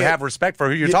 Like you have respect for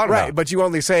who you're talking about. But you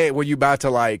only say it when you about to,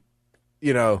 like,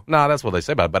 you know. No, that's what they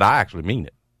say about it, but I actually mean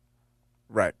it.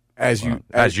 Right. As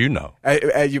you know,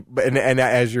 and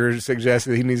as you're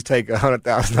suggesting, he needs to take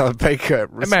 $100,000 pay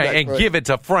cut. Man, and give it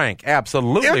to Frank.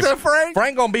 Absolutely, give it to Frank.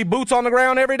 Frank gonna be boots on the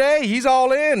ground every day. He's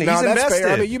all in. He's that's invested. fair.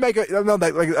 I mean, you make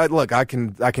look. I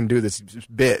can do this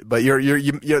bit, but you're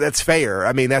that's fair.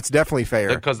 I mean, that's definitely fair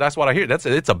because that's what I hear.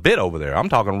 It's a bit over there. I'm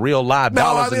talking real live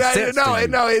dollars and cents.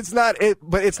 No, it's not.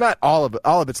 But it's not all of it.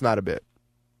 All of it's not a bit.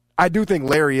 I do think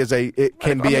Larry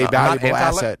can be a valuable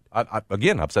asset.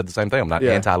 Again, I've said the same thing. I'm not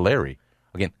anti-Larry.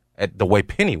 Again, the way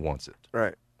Penny wants it.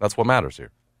 Right. That's what matters here.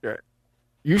 Right.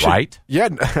 You should. Right? Yeah,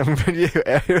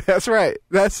 that's right.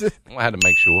 That's it. I had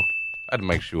to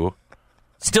make sure.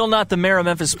 Still not the mayor of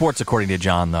Memphis sports, according to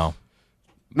John, though.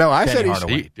 No, I said he wants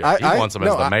him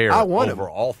as the mayor over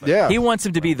all things. Yeah. He wants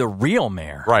him to be the real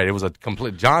mayor. Right. It was a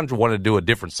complete. John wanted to do a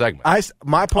different segment.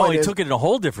 My point he is, took it in a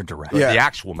whole different direction. The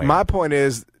actual mayor. My point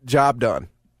is, job done.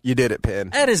 You did it, Penn.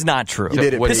 That is not true. You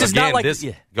did it. This is not like this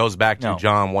goes back to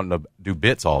John wanting to do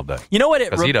bits all day. You know what?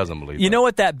 Because he doesn't believe. You know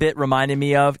what that bit reminded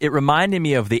me of? It reminded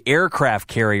me of the aircraft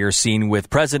carrier scene with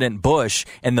President Bush,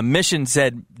 and the mission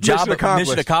said mission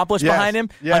accomplished behind him.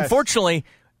 Yes. Unfortunately,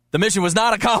 the mission was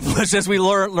not accomplished, as we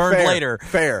learned later.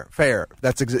 Fair.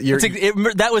 That's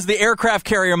that was the aircraft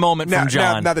carrier moment from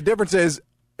John. Now the difference is,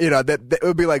 that it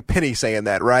would be like Penny saying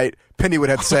that, right? Penny would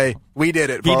have to say, "We did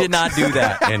it, folks." He did not do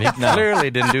that, and he clearly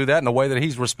didn't do that in the way that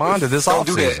he's responded this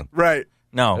offseason. Right?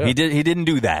 No, he didn't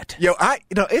do that.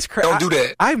 It's crazy. Don't do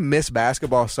that. I miss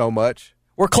basketball so much.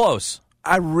 We're close.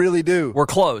 I really do. We're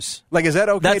close. Like, is that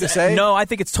okay to say? No, I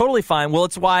think it's totally fine. Well,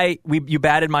 it's why you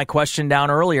batted my question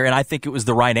down earlier, and I think it was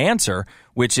the right answer,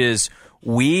 which is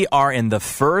we are in the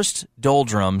first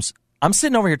doldrums. I'm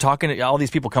sitting over here talking to all these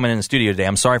people coming in the studio today.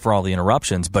 I'm sorry for all the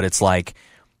interruptions, but it's like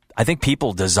I think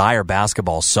people desire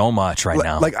basketball so much right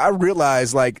now. Like, I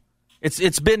realize, like,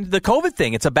 It's been the COVID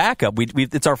thing. It's a backup.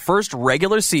 It's our first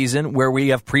regular season where we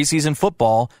have preseason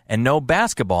football and no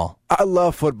basketball. I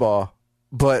love football,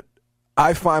 but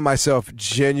I find myself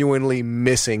genuinely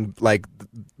missing, like,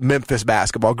 Memphis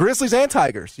basketball, Grizzlies and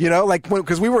Tigers.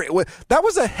 Because that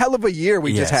was a hell of a year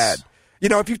we just had.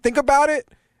 If you think about it,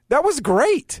 that was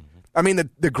great. I mean,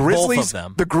 the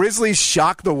Grizzlies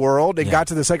shocked the world and got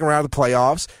to the second round of the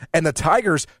playoffs, and the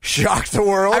Tigers shocked the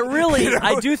world.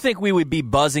 I do think we would be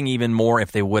buzzing even more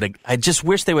if they would have. I just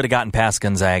wish they would have gotten past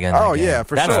Gonzaga. For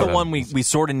sure. That's the one we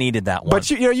sort of needed that one.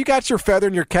 But you got your feather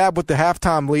in your cap with the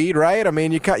halftime lead, right? I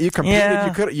mean, you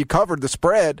competed, you covered the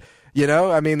spread.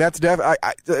 I mean, that's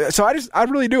so I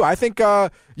really do. I think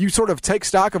you sort of take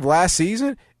stock of last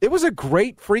season. It was a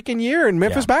great freaking year in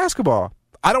Memphis basketball.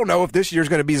 I don't know if this year's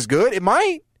going to be as good. It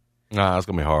might. Nah, it's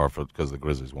going to be hard because the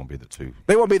Grizzlies won't be the 2.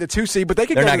 They won't be the 2 seed, but they're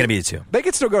not going to be the 2. They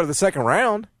could still go to the second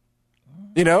round.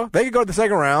 They could go to the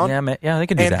second round. Yeah, they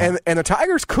could do that. And the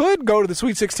Tigers could go to the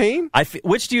Sweet 16.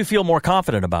 Which do you feel more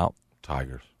confident about?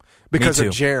 Tigers. Because of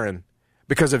Jaren.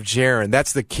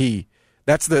 That's the key.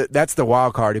 That's the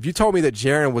wild card. If you told me that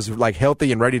Jaren was, like,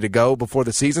 healthy and ready to go before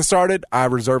the season started, I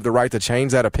reserve the right to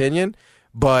change that opinion.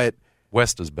 But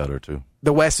West is better, too.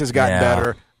 The West has gotten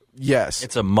better. yes.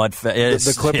 It's a mud fest.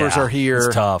 The Clippers are here.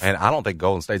 It's tough. And I don't think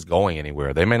Golden State's going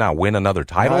anywhere. They may not win another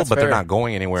title, that's but fair. they're not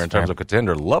going anywhere in terms of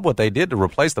contender. Love what they did to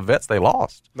replace the vets they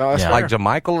lost. No, that's Yeah. fair. Like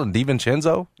JaMychal and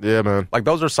DiVincenzo. Yeah, man. Like,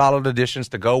 those are solid additions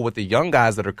to go with the young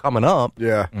guys that are coming up.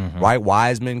 Yeah. Right?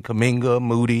 Wiseman, Kuminga,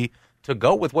 Moody, to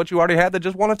go with what you already had that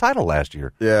just won a title last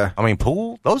year. Yeah. I mean,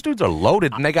 Poole, those dudes are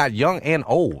loaded, and they got young and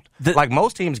old. Like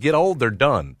most teams get old, they're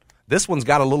done. This one's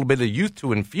got a little bit of youth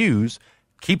to infuse,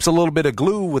 keeps a little bit of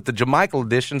glue with the JaMychal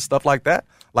addition, stuff like that.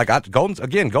 Like, Golden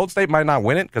State might not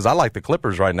win it because I like the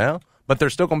Clippers right now, but they're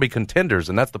still going to be contenders,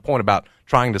 and that's the point about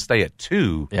trying to stay at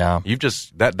 2. Yeah. You've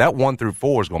just that 1 through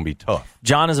 4 is going to be tough.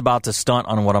 John is about to stunt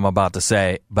on what I'm about to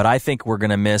say, but I think we're going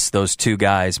to miss those two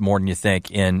guys more than you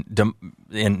think in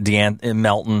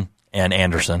Melton and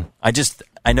Anderson.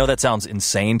 I know that sounds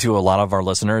insane to a lot of our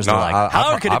listeners. No, They're like,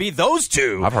 how could it be those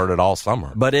two? I've heard it all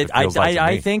summer. But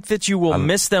I me. think that you will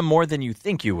miss them more than you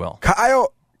think you will.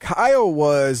 Kyle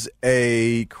was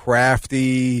a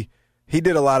crafty. He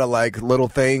did a lot of like little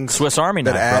things, Swiss Army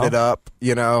that knife, added bro. up.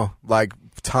 Like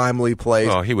timely plays.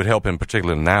 Well, he would help him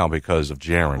particularly now because of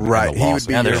Jaren. Right. And the He would losses.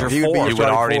 be. Yeah, there's your he would four. be You your would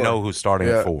starting already four. know who's starting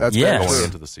Yeah, at 4 that's very going true.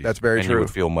 into the season. That's very and true. You would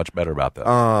feel much better about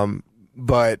that.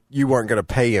 But you weren't going to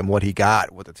pay him what he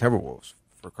got with the Timberwolves,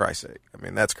 for Christ's sake. I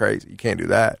mean, that's crazy. You can't do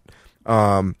that. No,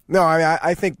 I mean,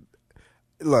 I think.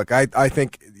 Look, I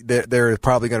think there is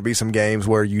probably going to be some games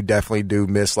where you definitely do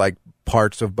miss like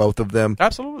parts of both of them.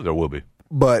 Absolutely, there will be.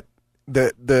 But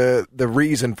the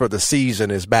reason for the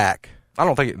season is back. I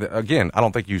don't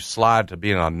think you slide to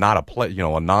being a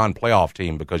non-playoff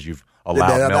team because you've allowed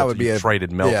That Melton, would be you've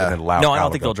traded Melton yeah. and allowed. No, I don't Kyle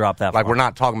think to go. they'll drop that Like, far. we're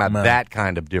not talking about No. that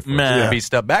kind of difference. No. It'd be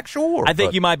step back, sure. I think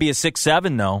but- you might be a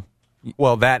 6-7 though.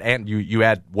 Well, that and you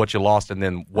add what you lost and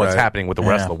then what's Right. happening with the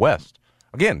rest Yeah. of the West.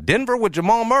 Again, Denver with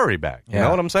Jamal Murray back. You Yeah.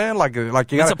 know what I'm saying? Like you got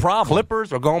It's a problem.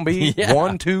 Clippers are going to be Yeah.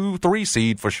 1, 2, 3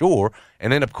 seed for sure.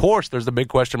 And then of course there's the big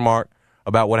question mark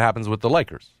about what happens with the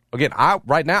Lakers. Again,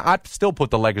 right now I still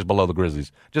put the Lakers below the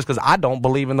Grizzlies just because I don't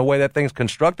believe in the way that thing's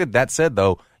constructed. That said,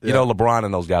 though, you know LeBron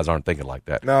and those guys aren't thinking like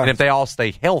that. No. And if they all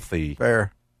stay healthy,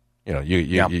 Fair. you know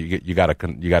you got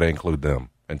to include them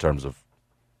in terms of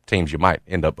teams you might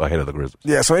end up ahead of the Grizzlies.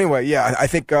 Yeah. So anyway, yeah, I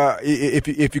think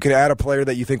if you can add a player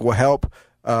that you think will help,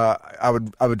 I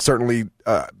would certainly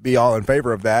be all in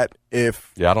favor of that.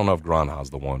 If Yeah, I don't know if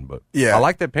Grandha's the one, but Yeah. I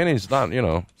like that Penny's not,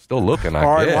 still looking.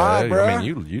 Hard I line, guess. bruh. I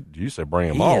mean, you said bring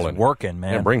them He all is in. working,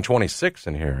 man. Yeah, bring 26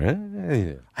 in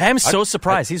here. I am so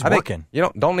surprised he's I think, working.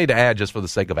 don't need to add just for the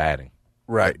sake of adding.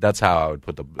 right, That's how I would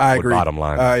put the I agree. bottom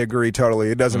line. I agree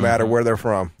totally. It doesn't matter where they're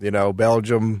from.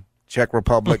 Belgium, Czech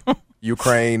Republic,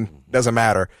 Ukraine, doesn't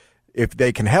matter. If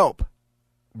they can help,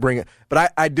 bring it.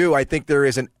 But I think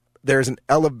there's an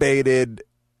elevated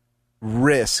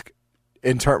risk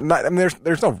in term. I mean,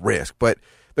 there's no risk, but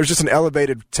there's just an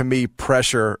elevated, to me,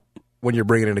 pressure when you're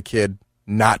bringing in a kid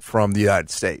not from the United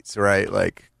States, right?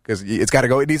 Like, because it's got to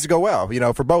go. It needs to go well,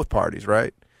 for both parties,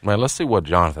 right? Man, let's see what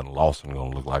Jonathan Lawson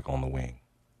going to look like on the wing.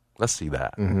 Let's see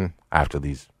that after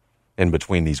these, in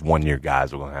between these 1-year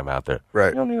guys we're going to have out there. Right.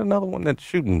 You don't need another one that's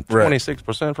shooting Right.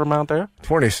 26% from out there.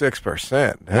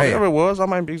 26%. Whatever it was, I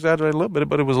might be exaggerating a little bit,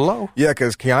 but it was low. Yeah,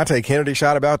 because Keontae Kennedy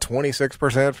shot about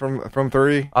 26% from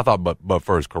three. I thought, but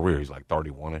for his career, he's like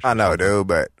 31-ish. I know, dude,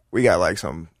 but we got like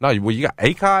some No, you got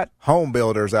Acott, home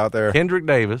builders out there. Kendrick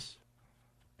Davis,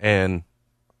 and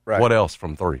Right. what else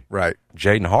from 3? Right.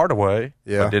 Jaden Hardaway,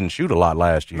 Yeah. but didn't shoot a lot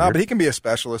last year. No, but he can be a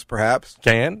specialist, perhaps.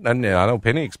 Can, and I know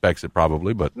Penny expects it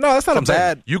probably, but No, that's not I'm a saying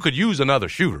bad. You could use another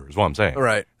shooter, is what I'm saying.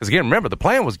 Right. Because again, remember the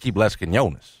plan was to keep Les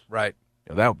Quinones. Right.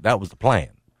 That was the plan.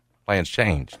 Plans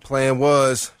changed. Plan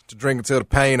was to drink until the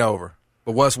pain over.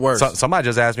 But what's worse? Somebody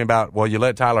just asked me about, well, you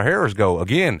let Tyler Harris go.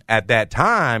 Again, at that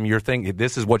time, you're thinking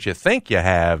this is what you think you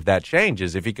have. That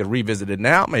changes. If he could revisit it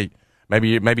now,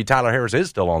 maybe Tyler Harris is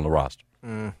still on the roster.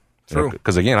 True.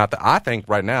 Because again, I think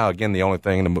right now, again, the only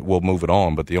thing, and we'll move it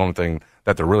on, but the only thing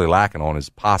that they're really lacking on is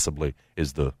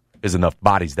enough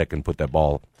bodies that can put that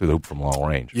ball through the hoop from long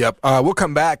range. Yep. We'll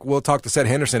come back. We'll talk to Seth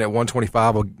Henderson at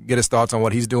 125. We'll get his thoughts on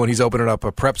what he's doing. He's opening up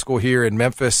a prep school here in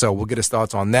Memphis, so we'll get his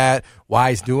thoughts on that, why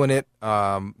he's doing it.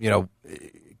 Can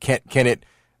it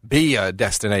be a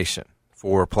destination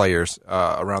for players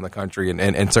around the country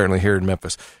and certainly here in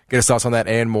Memphis? Get his thoughts on that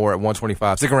and more at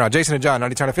 125. Stick around. Jason and John,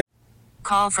 90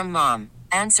 Call from mom.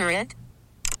 Answer it.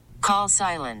 Call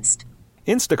silenced.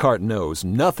 Instacart knows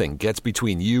nothing gets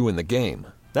between you and the game.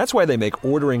 That's why they make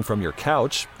ordering from your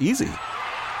couch easy.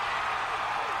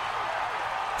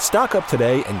 Stock up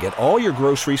today and get all your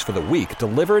groceries for the week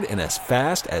delivered in as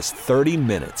fast as 30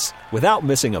 minutes without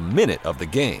missing a minute of the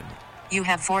game. You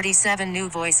have 47 new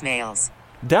voicemails.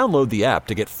 Download the app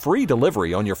to get free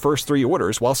delivery on your first 3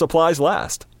 orders while supplies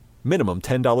last. Minimum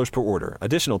 $10 per order.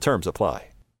 Additional terms apply.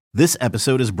 This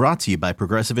episode is brought to you by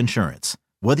Progressive Insurance.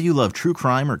 Whether you love true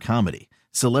crime or comedy,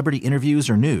 celebrity interviews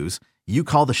or news, you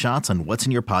call the shots on what's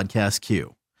in your podcast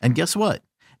queue. And guess what?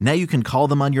 Now you can call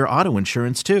them on your auto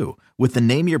insurance too with the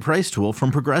Name Your Price tool from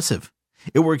Progressive.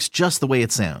 It works just the way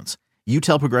it sounds. You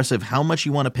tell Progressive how much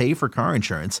you want to pay for car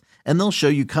insurance, and they'll show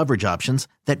you coverage options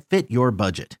that fit your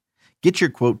budget. Get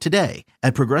your quote today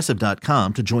at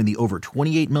Progressive.com to join the over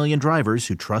 28 million drivers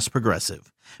who trust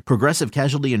Progressive. Progressive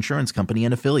Casualty Insurance Company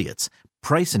and Affiliates.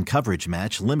 Price and coverage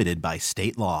match limited by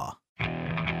state law.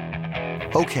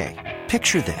 Okay,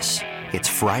 picture this. It's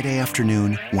Friday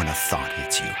afternoon when a thought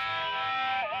hits you.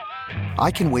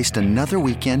 I can waste another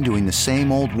weekend doing the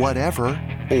same old whatever,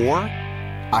 or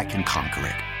I can conquer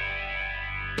it.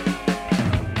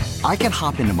 I can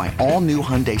hop into my all-new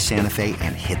Hyundai Santa Fe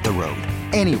and hit the road.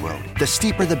 Any road. The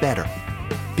steeper, the better.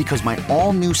 Because my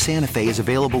all-new Santa Fe is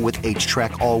available with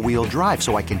H-Track all-wheel drive,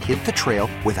 so I can hit the trail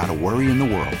without a worry in the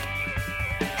world.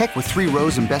 Heck, with 3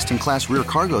 rows and best-in-class rear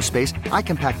cargo space, I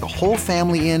can pack the whole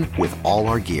family in with all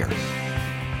our gear.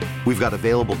 We've got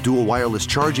available dual wireless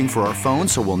charging for our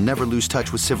phones, so we'll never lose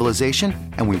touch with civilization,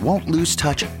 and we won't lose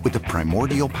touch with the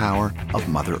primordial power of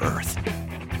Mother Earth.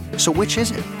 So which is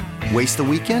it? Waste the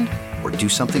weekend or do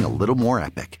something a little more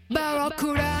epic?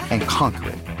 And conquer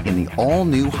it in the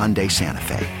all-new Hyundai Santa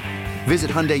Fe.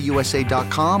 Visit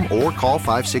HyundaiUSA.com or call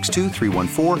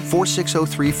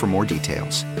 562-314-4603 for more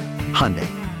details. Hyundai,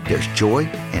 there's joy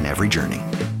in every journey.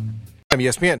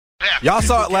 ESPN. Y'all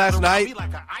saw it last night.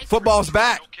 Football's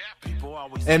back.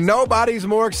 And nobody's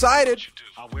more excited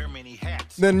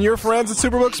than your friends at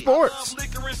Superbook Sports.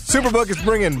 Superbook is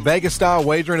bringing Vegas-style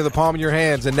wagering to the palm of your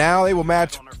hands, and now they will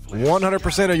match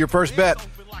 100% of your first bet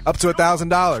up to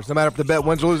 $1,000. No matter if the bet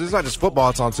wins or loses. It's not just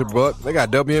football, it's on Superbook. They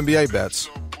got WNBA bets.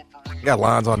 They got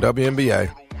lines on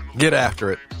WNBA. Get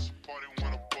after it.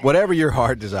 Whatever your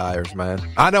heart desires, man.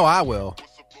 I know I will.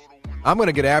 I'm going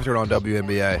to get after it on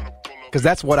WNBA because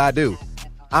that's what I do.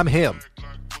 I'm him.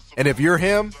 And if you're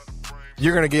him,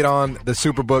 you're going to get on the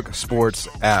Superbook Sports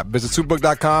app. Visit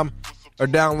Superbook.com or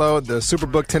download the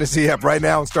Superbook Tennessee app right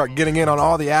now and start getting in on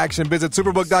all the action. Visit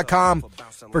Superbook.com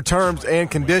for terms and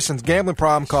conditions. Gambling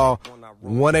problem, call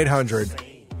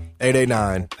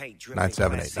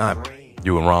 1-800-889-9789.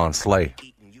 You and Ron Slay.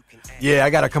 Yeah, I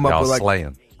got to come up Y'all with like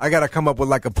slaying. I got to come up with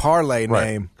like a parlay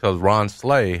name. Because Ron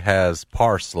Slay has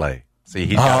Parsley. See,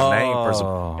 he's got a name for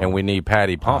some, and we need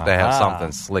Patty Pump to have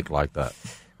something slick like that.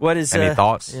 What is any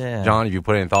thoughts, yeah. John? Have you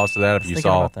put any thoughts to that? If you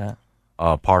saw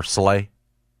Parsley,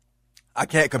 I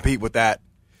can't compete with that.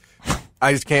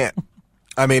 I just can't.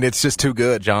 I mean, it's just too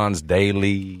good. John's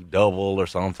Daily Double or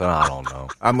something. I don't know.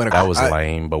 That was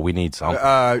lame, but we need something.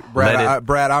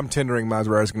 Brad, I'm tendering my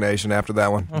resignation after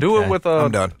that one. Do it with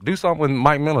I'm done. Do something with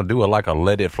Mike Miller. Do it like a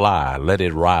Let It Fly, Let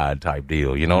It Ride type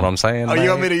deal. You know what I'm saying? Oh, man? you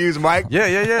want me to use Mike?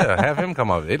 Yeah. Have him come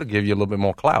up. It'll give you a little bit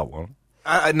more clout. Won't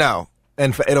it? No,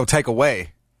 and it'll take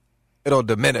away. It'll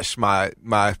diminish my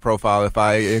profile if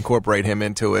I incorporate him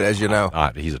into it, as you know.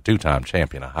 He's a 2-time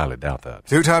champion. I highly doubt that.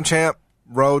 2-time champ,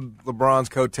 rode LeBron's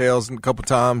coattails a couple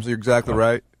times. You're exactly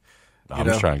right. I'm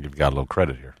just trying to give you guys a little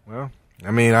credit here. Well, I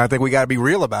mean, I think we got to be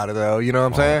real about it, though. You know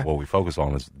what I'm saying? What we focus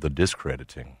on is the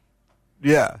discrediting.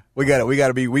 Yeah, we got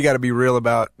to be real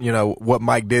about what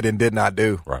Mike did and did not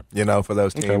do. Right. For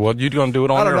those teams. Okay. Well, you're gonna do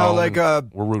it on I don't your know, own. like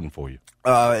we're rooting for you.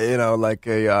 Like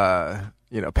a.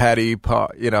 Patty,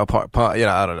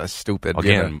 I don't know, stupid.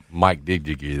 Again, Mike did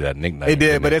give you that nickname. He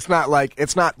did, but it's not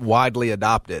widely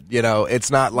adopted.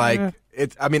 It's not like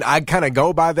it's. I mean, I kind of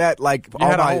go by that. Like you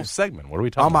had a whole segment. What are we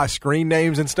talking about? All my screen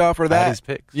names and stuff are that. Patty's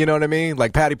picks. You know what I mean?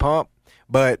 Like Patty Pump,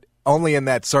 but only in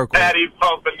that circle. Patty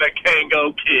Pump and the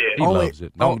Kango Kid. He loves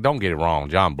it. Don't get it wrong.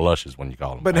 John blushes when you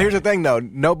call him. But here's the thing, though.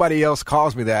 Nobody else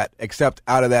calls me that except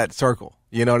out of that circle.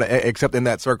 Except in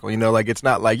that circle. Like it's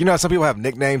not like some people have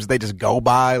nicknames they just go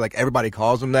by. Like everybody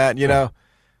calls them that.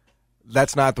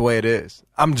 That's not the way it is.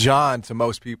 I'm John to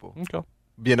most people. Okay.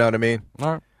 You know what I mean?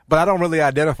 All right. But I don't really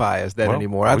identify as that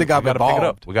anymore. I think I've got to pick it up.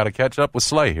 evolved. We got to catch up with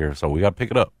Slay here, so we got to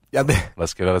pick it up. Yeah,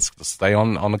 let's stay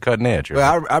on the cutting edge here.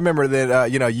 Well, I remember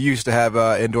that. You used to have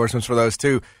endorsements for those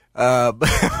too.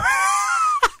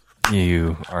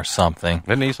 You are something.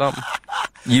 Isn't he something?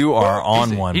 You are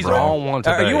on one, he's bro. on one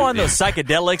today. Are you on those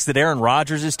psychedelics that Aaron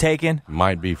Rodgers is taking?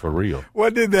 Might be for real.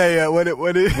 What did they? What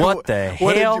the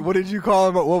hell? What did you call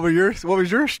him? What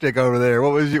was your shtick over there?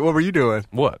 What were you doing?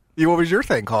 What? What was your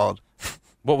thing called?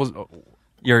 What was?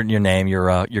 Your name,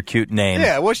 your cute name.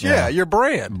 Yeah, your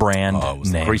brand. Brand it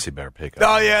was name. the Creasy Bear pickup.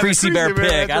 Oh, yeah. Creasy Bear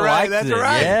pick. I like That's it.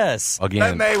 right. Yes. Again,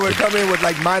 That May would come in with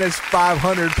like minus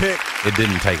 500 pick. it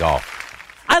didn't take off.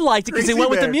 I liked it because it Creasy went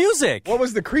with the Bear. music. What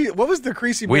was the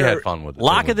Creasy Bear? We had fun with it.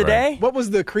 Lock of the day? What was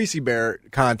the Creasy Bear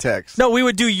context? No, we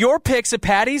would do your picks at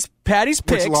Patty's picks.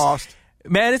 Which lost.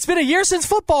 Man, it's been a year since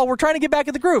football. We're trying to get back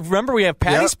in the groove. Remember, we have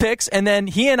Patty's picks, and then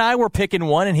he and I were picking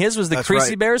one, and his was the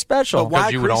Creasy Bear special. But why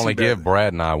Because you would Creasy only Bear? give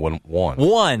Brad and I one.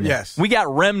 One. Yes. We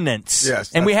got remnants.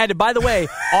 Yes. And we had to, by the way,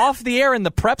 off the air in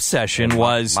the prep session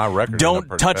was my record don't ended up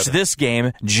pretty touch better. this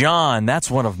game. John,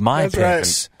 that's one of my That's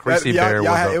picks. right. Creasy Bear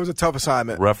it was a tough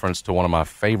assignment. reference to one of my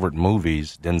favorite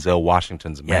movies, Denzel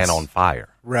Washington's Man Yes. on Fire.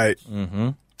 Right.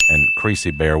 And Creasy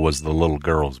Bear was the little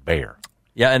girl's bear.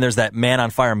 Yeah, and there's that Man on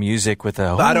Fire music with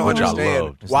a. But I don't Which I understand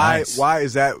loved. why. Nice. Why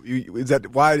is that?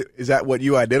 Why is that what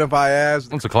you identify as?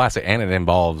 It's a classic, and it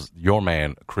involves your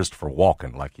man, Christopher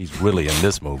Walken. Like, he's really in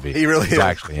this movie. He really he's is.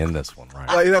 actually in this one, right?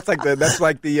 Like, that's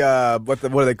like the what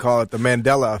do they call it? The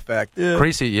Mandela effect.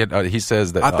 Creasy, he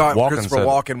says that I thought Walken Christopher said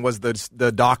Walken was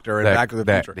the doctor in Back to the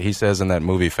that Future. he says in that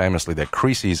movie famously that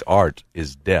Creasy's art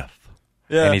is death,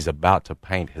 and he's about to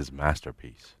paint his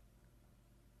masterpiece.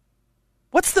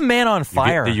 What's the Man on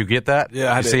Fire? Do you get that?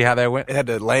 Yeah, I you did. see how that went? It had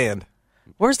to land.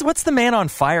 What's the Man on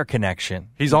Fire connection?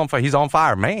 He's on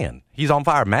fire, man. He's on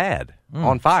fire, mad.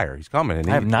 On fire. He's coming. And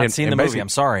I have not seen the movie. I'm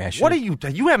sorry. I should. What are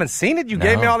you haven't seen it? You No.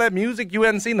 gave me all that music. You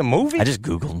hadn't seen the movie? I just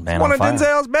Googled Man One on of Fire.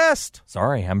 Denzel's best.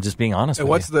 Sorry, I'm just being honest And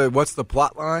with you. what's the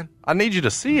plot line? I need you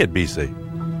to see it, BC.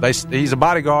 He's a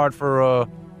bodyguard for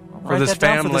Write this that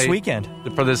down family for this weekend.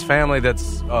 For this family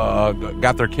that's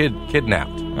got their kid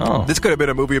kidnapped. Oh. This could have been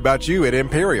a movie about you at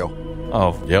Imperial.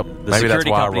 Oh, Yep. the Maybe that's security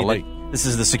why I company relate. This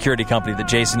is the security company that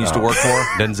Jason used to work for.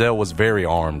 Denzel was very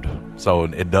armed, so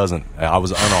it doesn't. I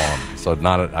was unarmed, so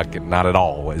not at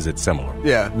all is it similar.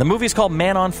 Yeah. The movie's called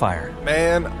Man on Fire.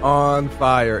 Man on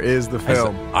Fire is the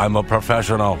film. I'm a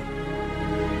professional.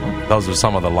 Those are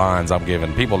some of the lines I'm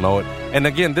giving. People know it. And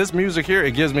again, this music here,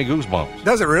 it gives me goosebumps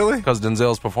Does it really? because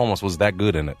Denzel's performance was that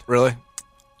good in it. Really?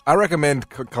 I recommend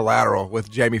Collateral with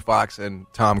Jamie Foxx and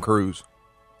Tom Cruise.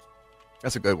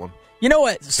 That's a good one. You know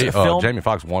what? Film. Jamie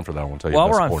Foxx won for that one. Tell you While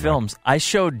best we're on supporting films, I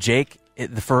showed Jake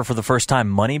for the first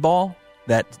time Moneyball,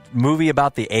 that movie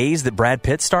about the A's that Brad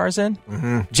Pitt stars in.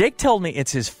 Mm-hmm. Jake told me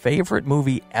it's his favorite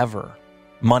movie ever.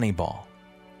 Moneyball.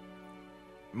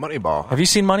 Moneyball. Have you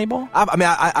seen Moneyball?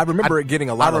 I remember it getting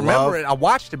a lot of love. I remember it. I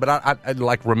watched it, but I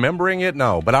like remembering it.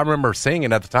 No, but I remember seeing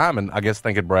it at the time, and I guess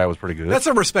thinking Brad was pretty good. That's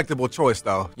a respectable choice,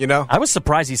 though. You know, I was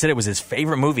surprised he said it was his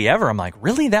favorite movie ever. I'm like,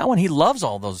 really? That one? He loves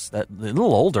all those. That a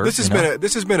little older. this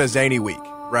has been a zany week,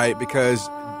 right? Because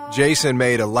Jason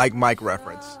made a Like Mike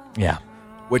reference, yeah.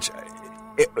 which,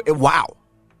 wow.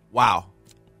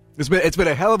 It's been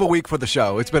a hell of a week for the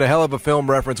show. It's been a hell of a film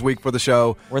reference week for the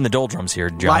show. We're in the doldrums here,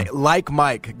 John. Like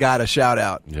Mike got a shout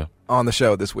out on the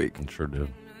show this week. It sure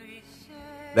did.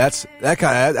 That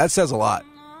says a lot.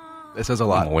 It says a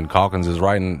lot. When Calkins is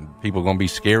writing, people are going to be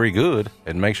scary good,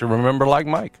 it makes you remember Like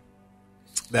Mike.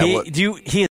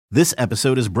 This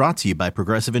episode is brought to you by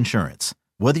Progressive Insurance.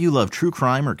 Whether you love true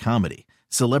crime or comedy,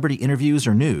 celebrity interviews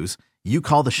or news, you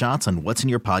call the shots on what's in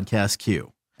your podcast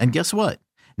queue. And guess what?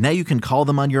 Now you can call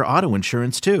them on your auto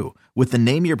insurance too with the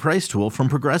Name Your Price tool from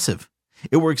Progressive.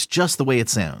 It works just the way it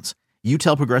sounds. You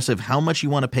tell Progressive how much you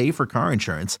want to pay for car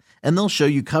insurance, and they'll show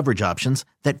you coverage options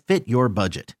that fit your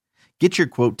budget. Get your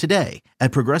quote today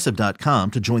at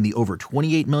Progressive.com to join the over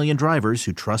 28 million drivers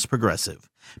who trust Progressive.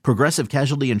 Progressive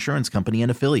Casualty Insurance Company and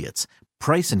Affiliates.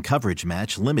 Price and coverage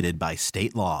match limited by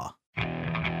state law.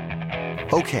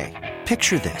 Okay,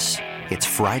 picture this. It's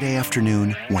Friday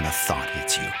afternoon when a thought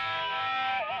hits you.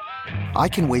 I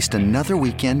can waste another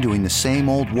weekend doing the same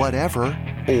old whatever,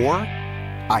 or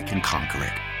I can conquer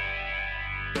it.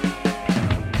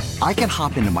 I can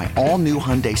hop into my all-new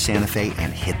Hyundai Santa Fe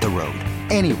and hit the road.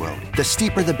 Any road. The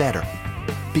steeper, the better.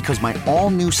 Because my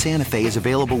all-new Santa Fe is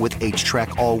available with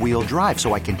H-Track all-wheel drive,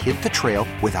 so I can hit the trail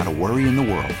without a worry in the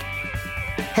world.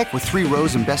 Heck, with 3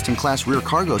 rows and best-in-class rear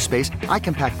cargo space, I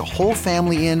can pack the whole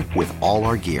family in with all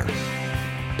our gear.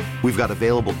 We've got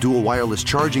available dual wireless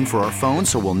charging for our phones,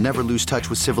 so we'll never lose touch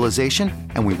with civilization,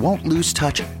 and we won't lose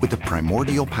touch with the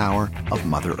primordial power of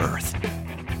Mother Earth.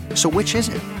 So which is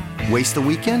it? Waste the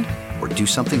weekend or do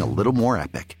something a little more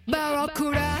epic?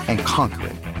 And conquer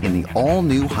it in the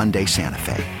all-new Hyundai Santa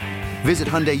Fe. Visit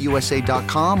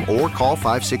HyundaiUSA.com or call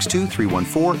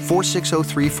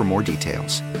 562-314-4603 for more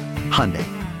details. Hyundai,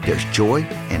 there's joy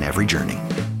in every journey.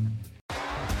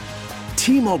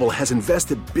 T-Mobile has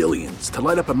invested billions to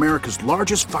light up America's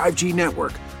largest 5G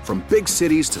network, from big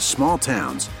cities to small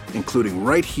towns, including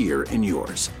right here in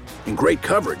yours. And great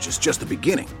coverage is just the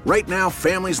beginning. Right now,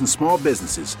 families and small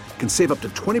businesses can save up to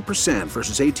 20%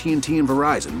 versus AT&T and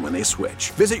Verizon when they switch.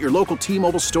 Visit your local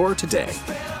T-Mobile store today.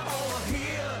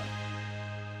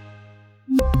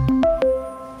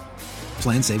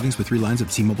 Plan savings with 3 lines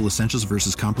of T-Mobile Essentials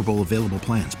versus comparable available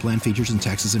plans. Plan features and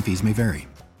taxes and fees may vary.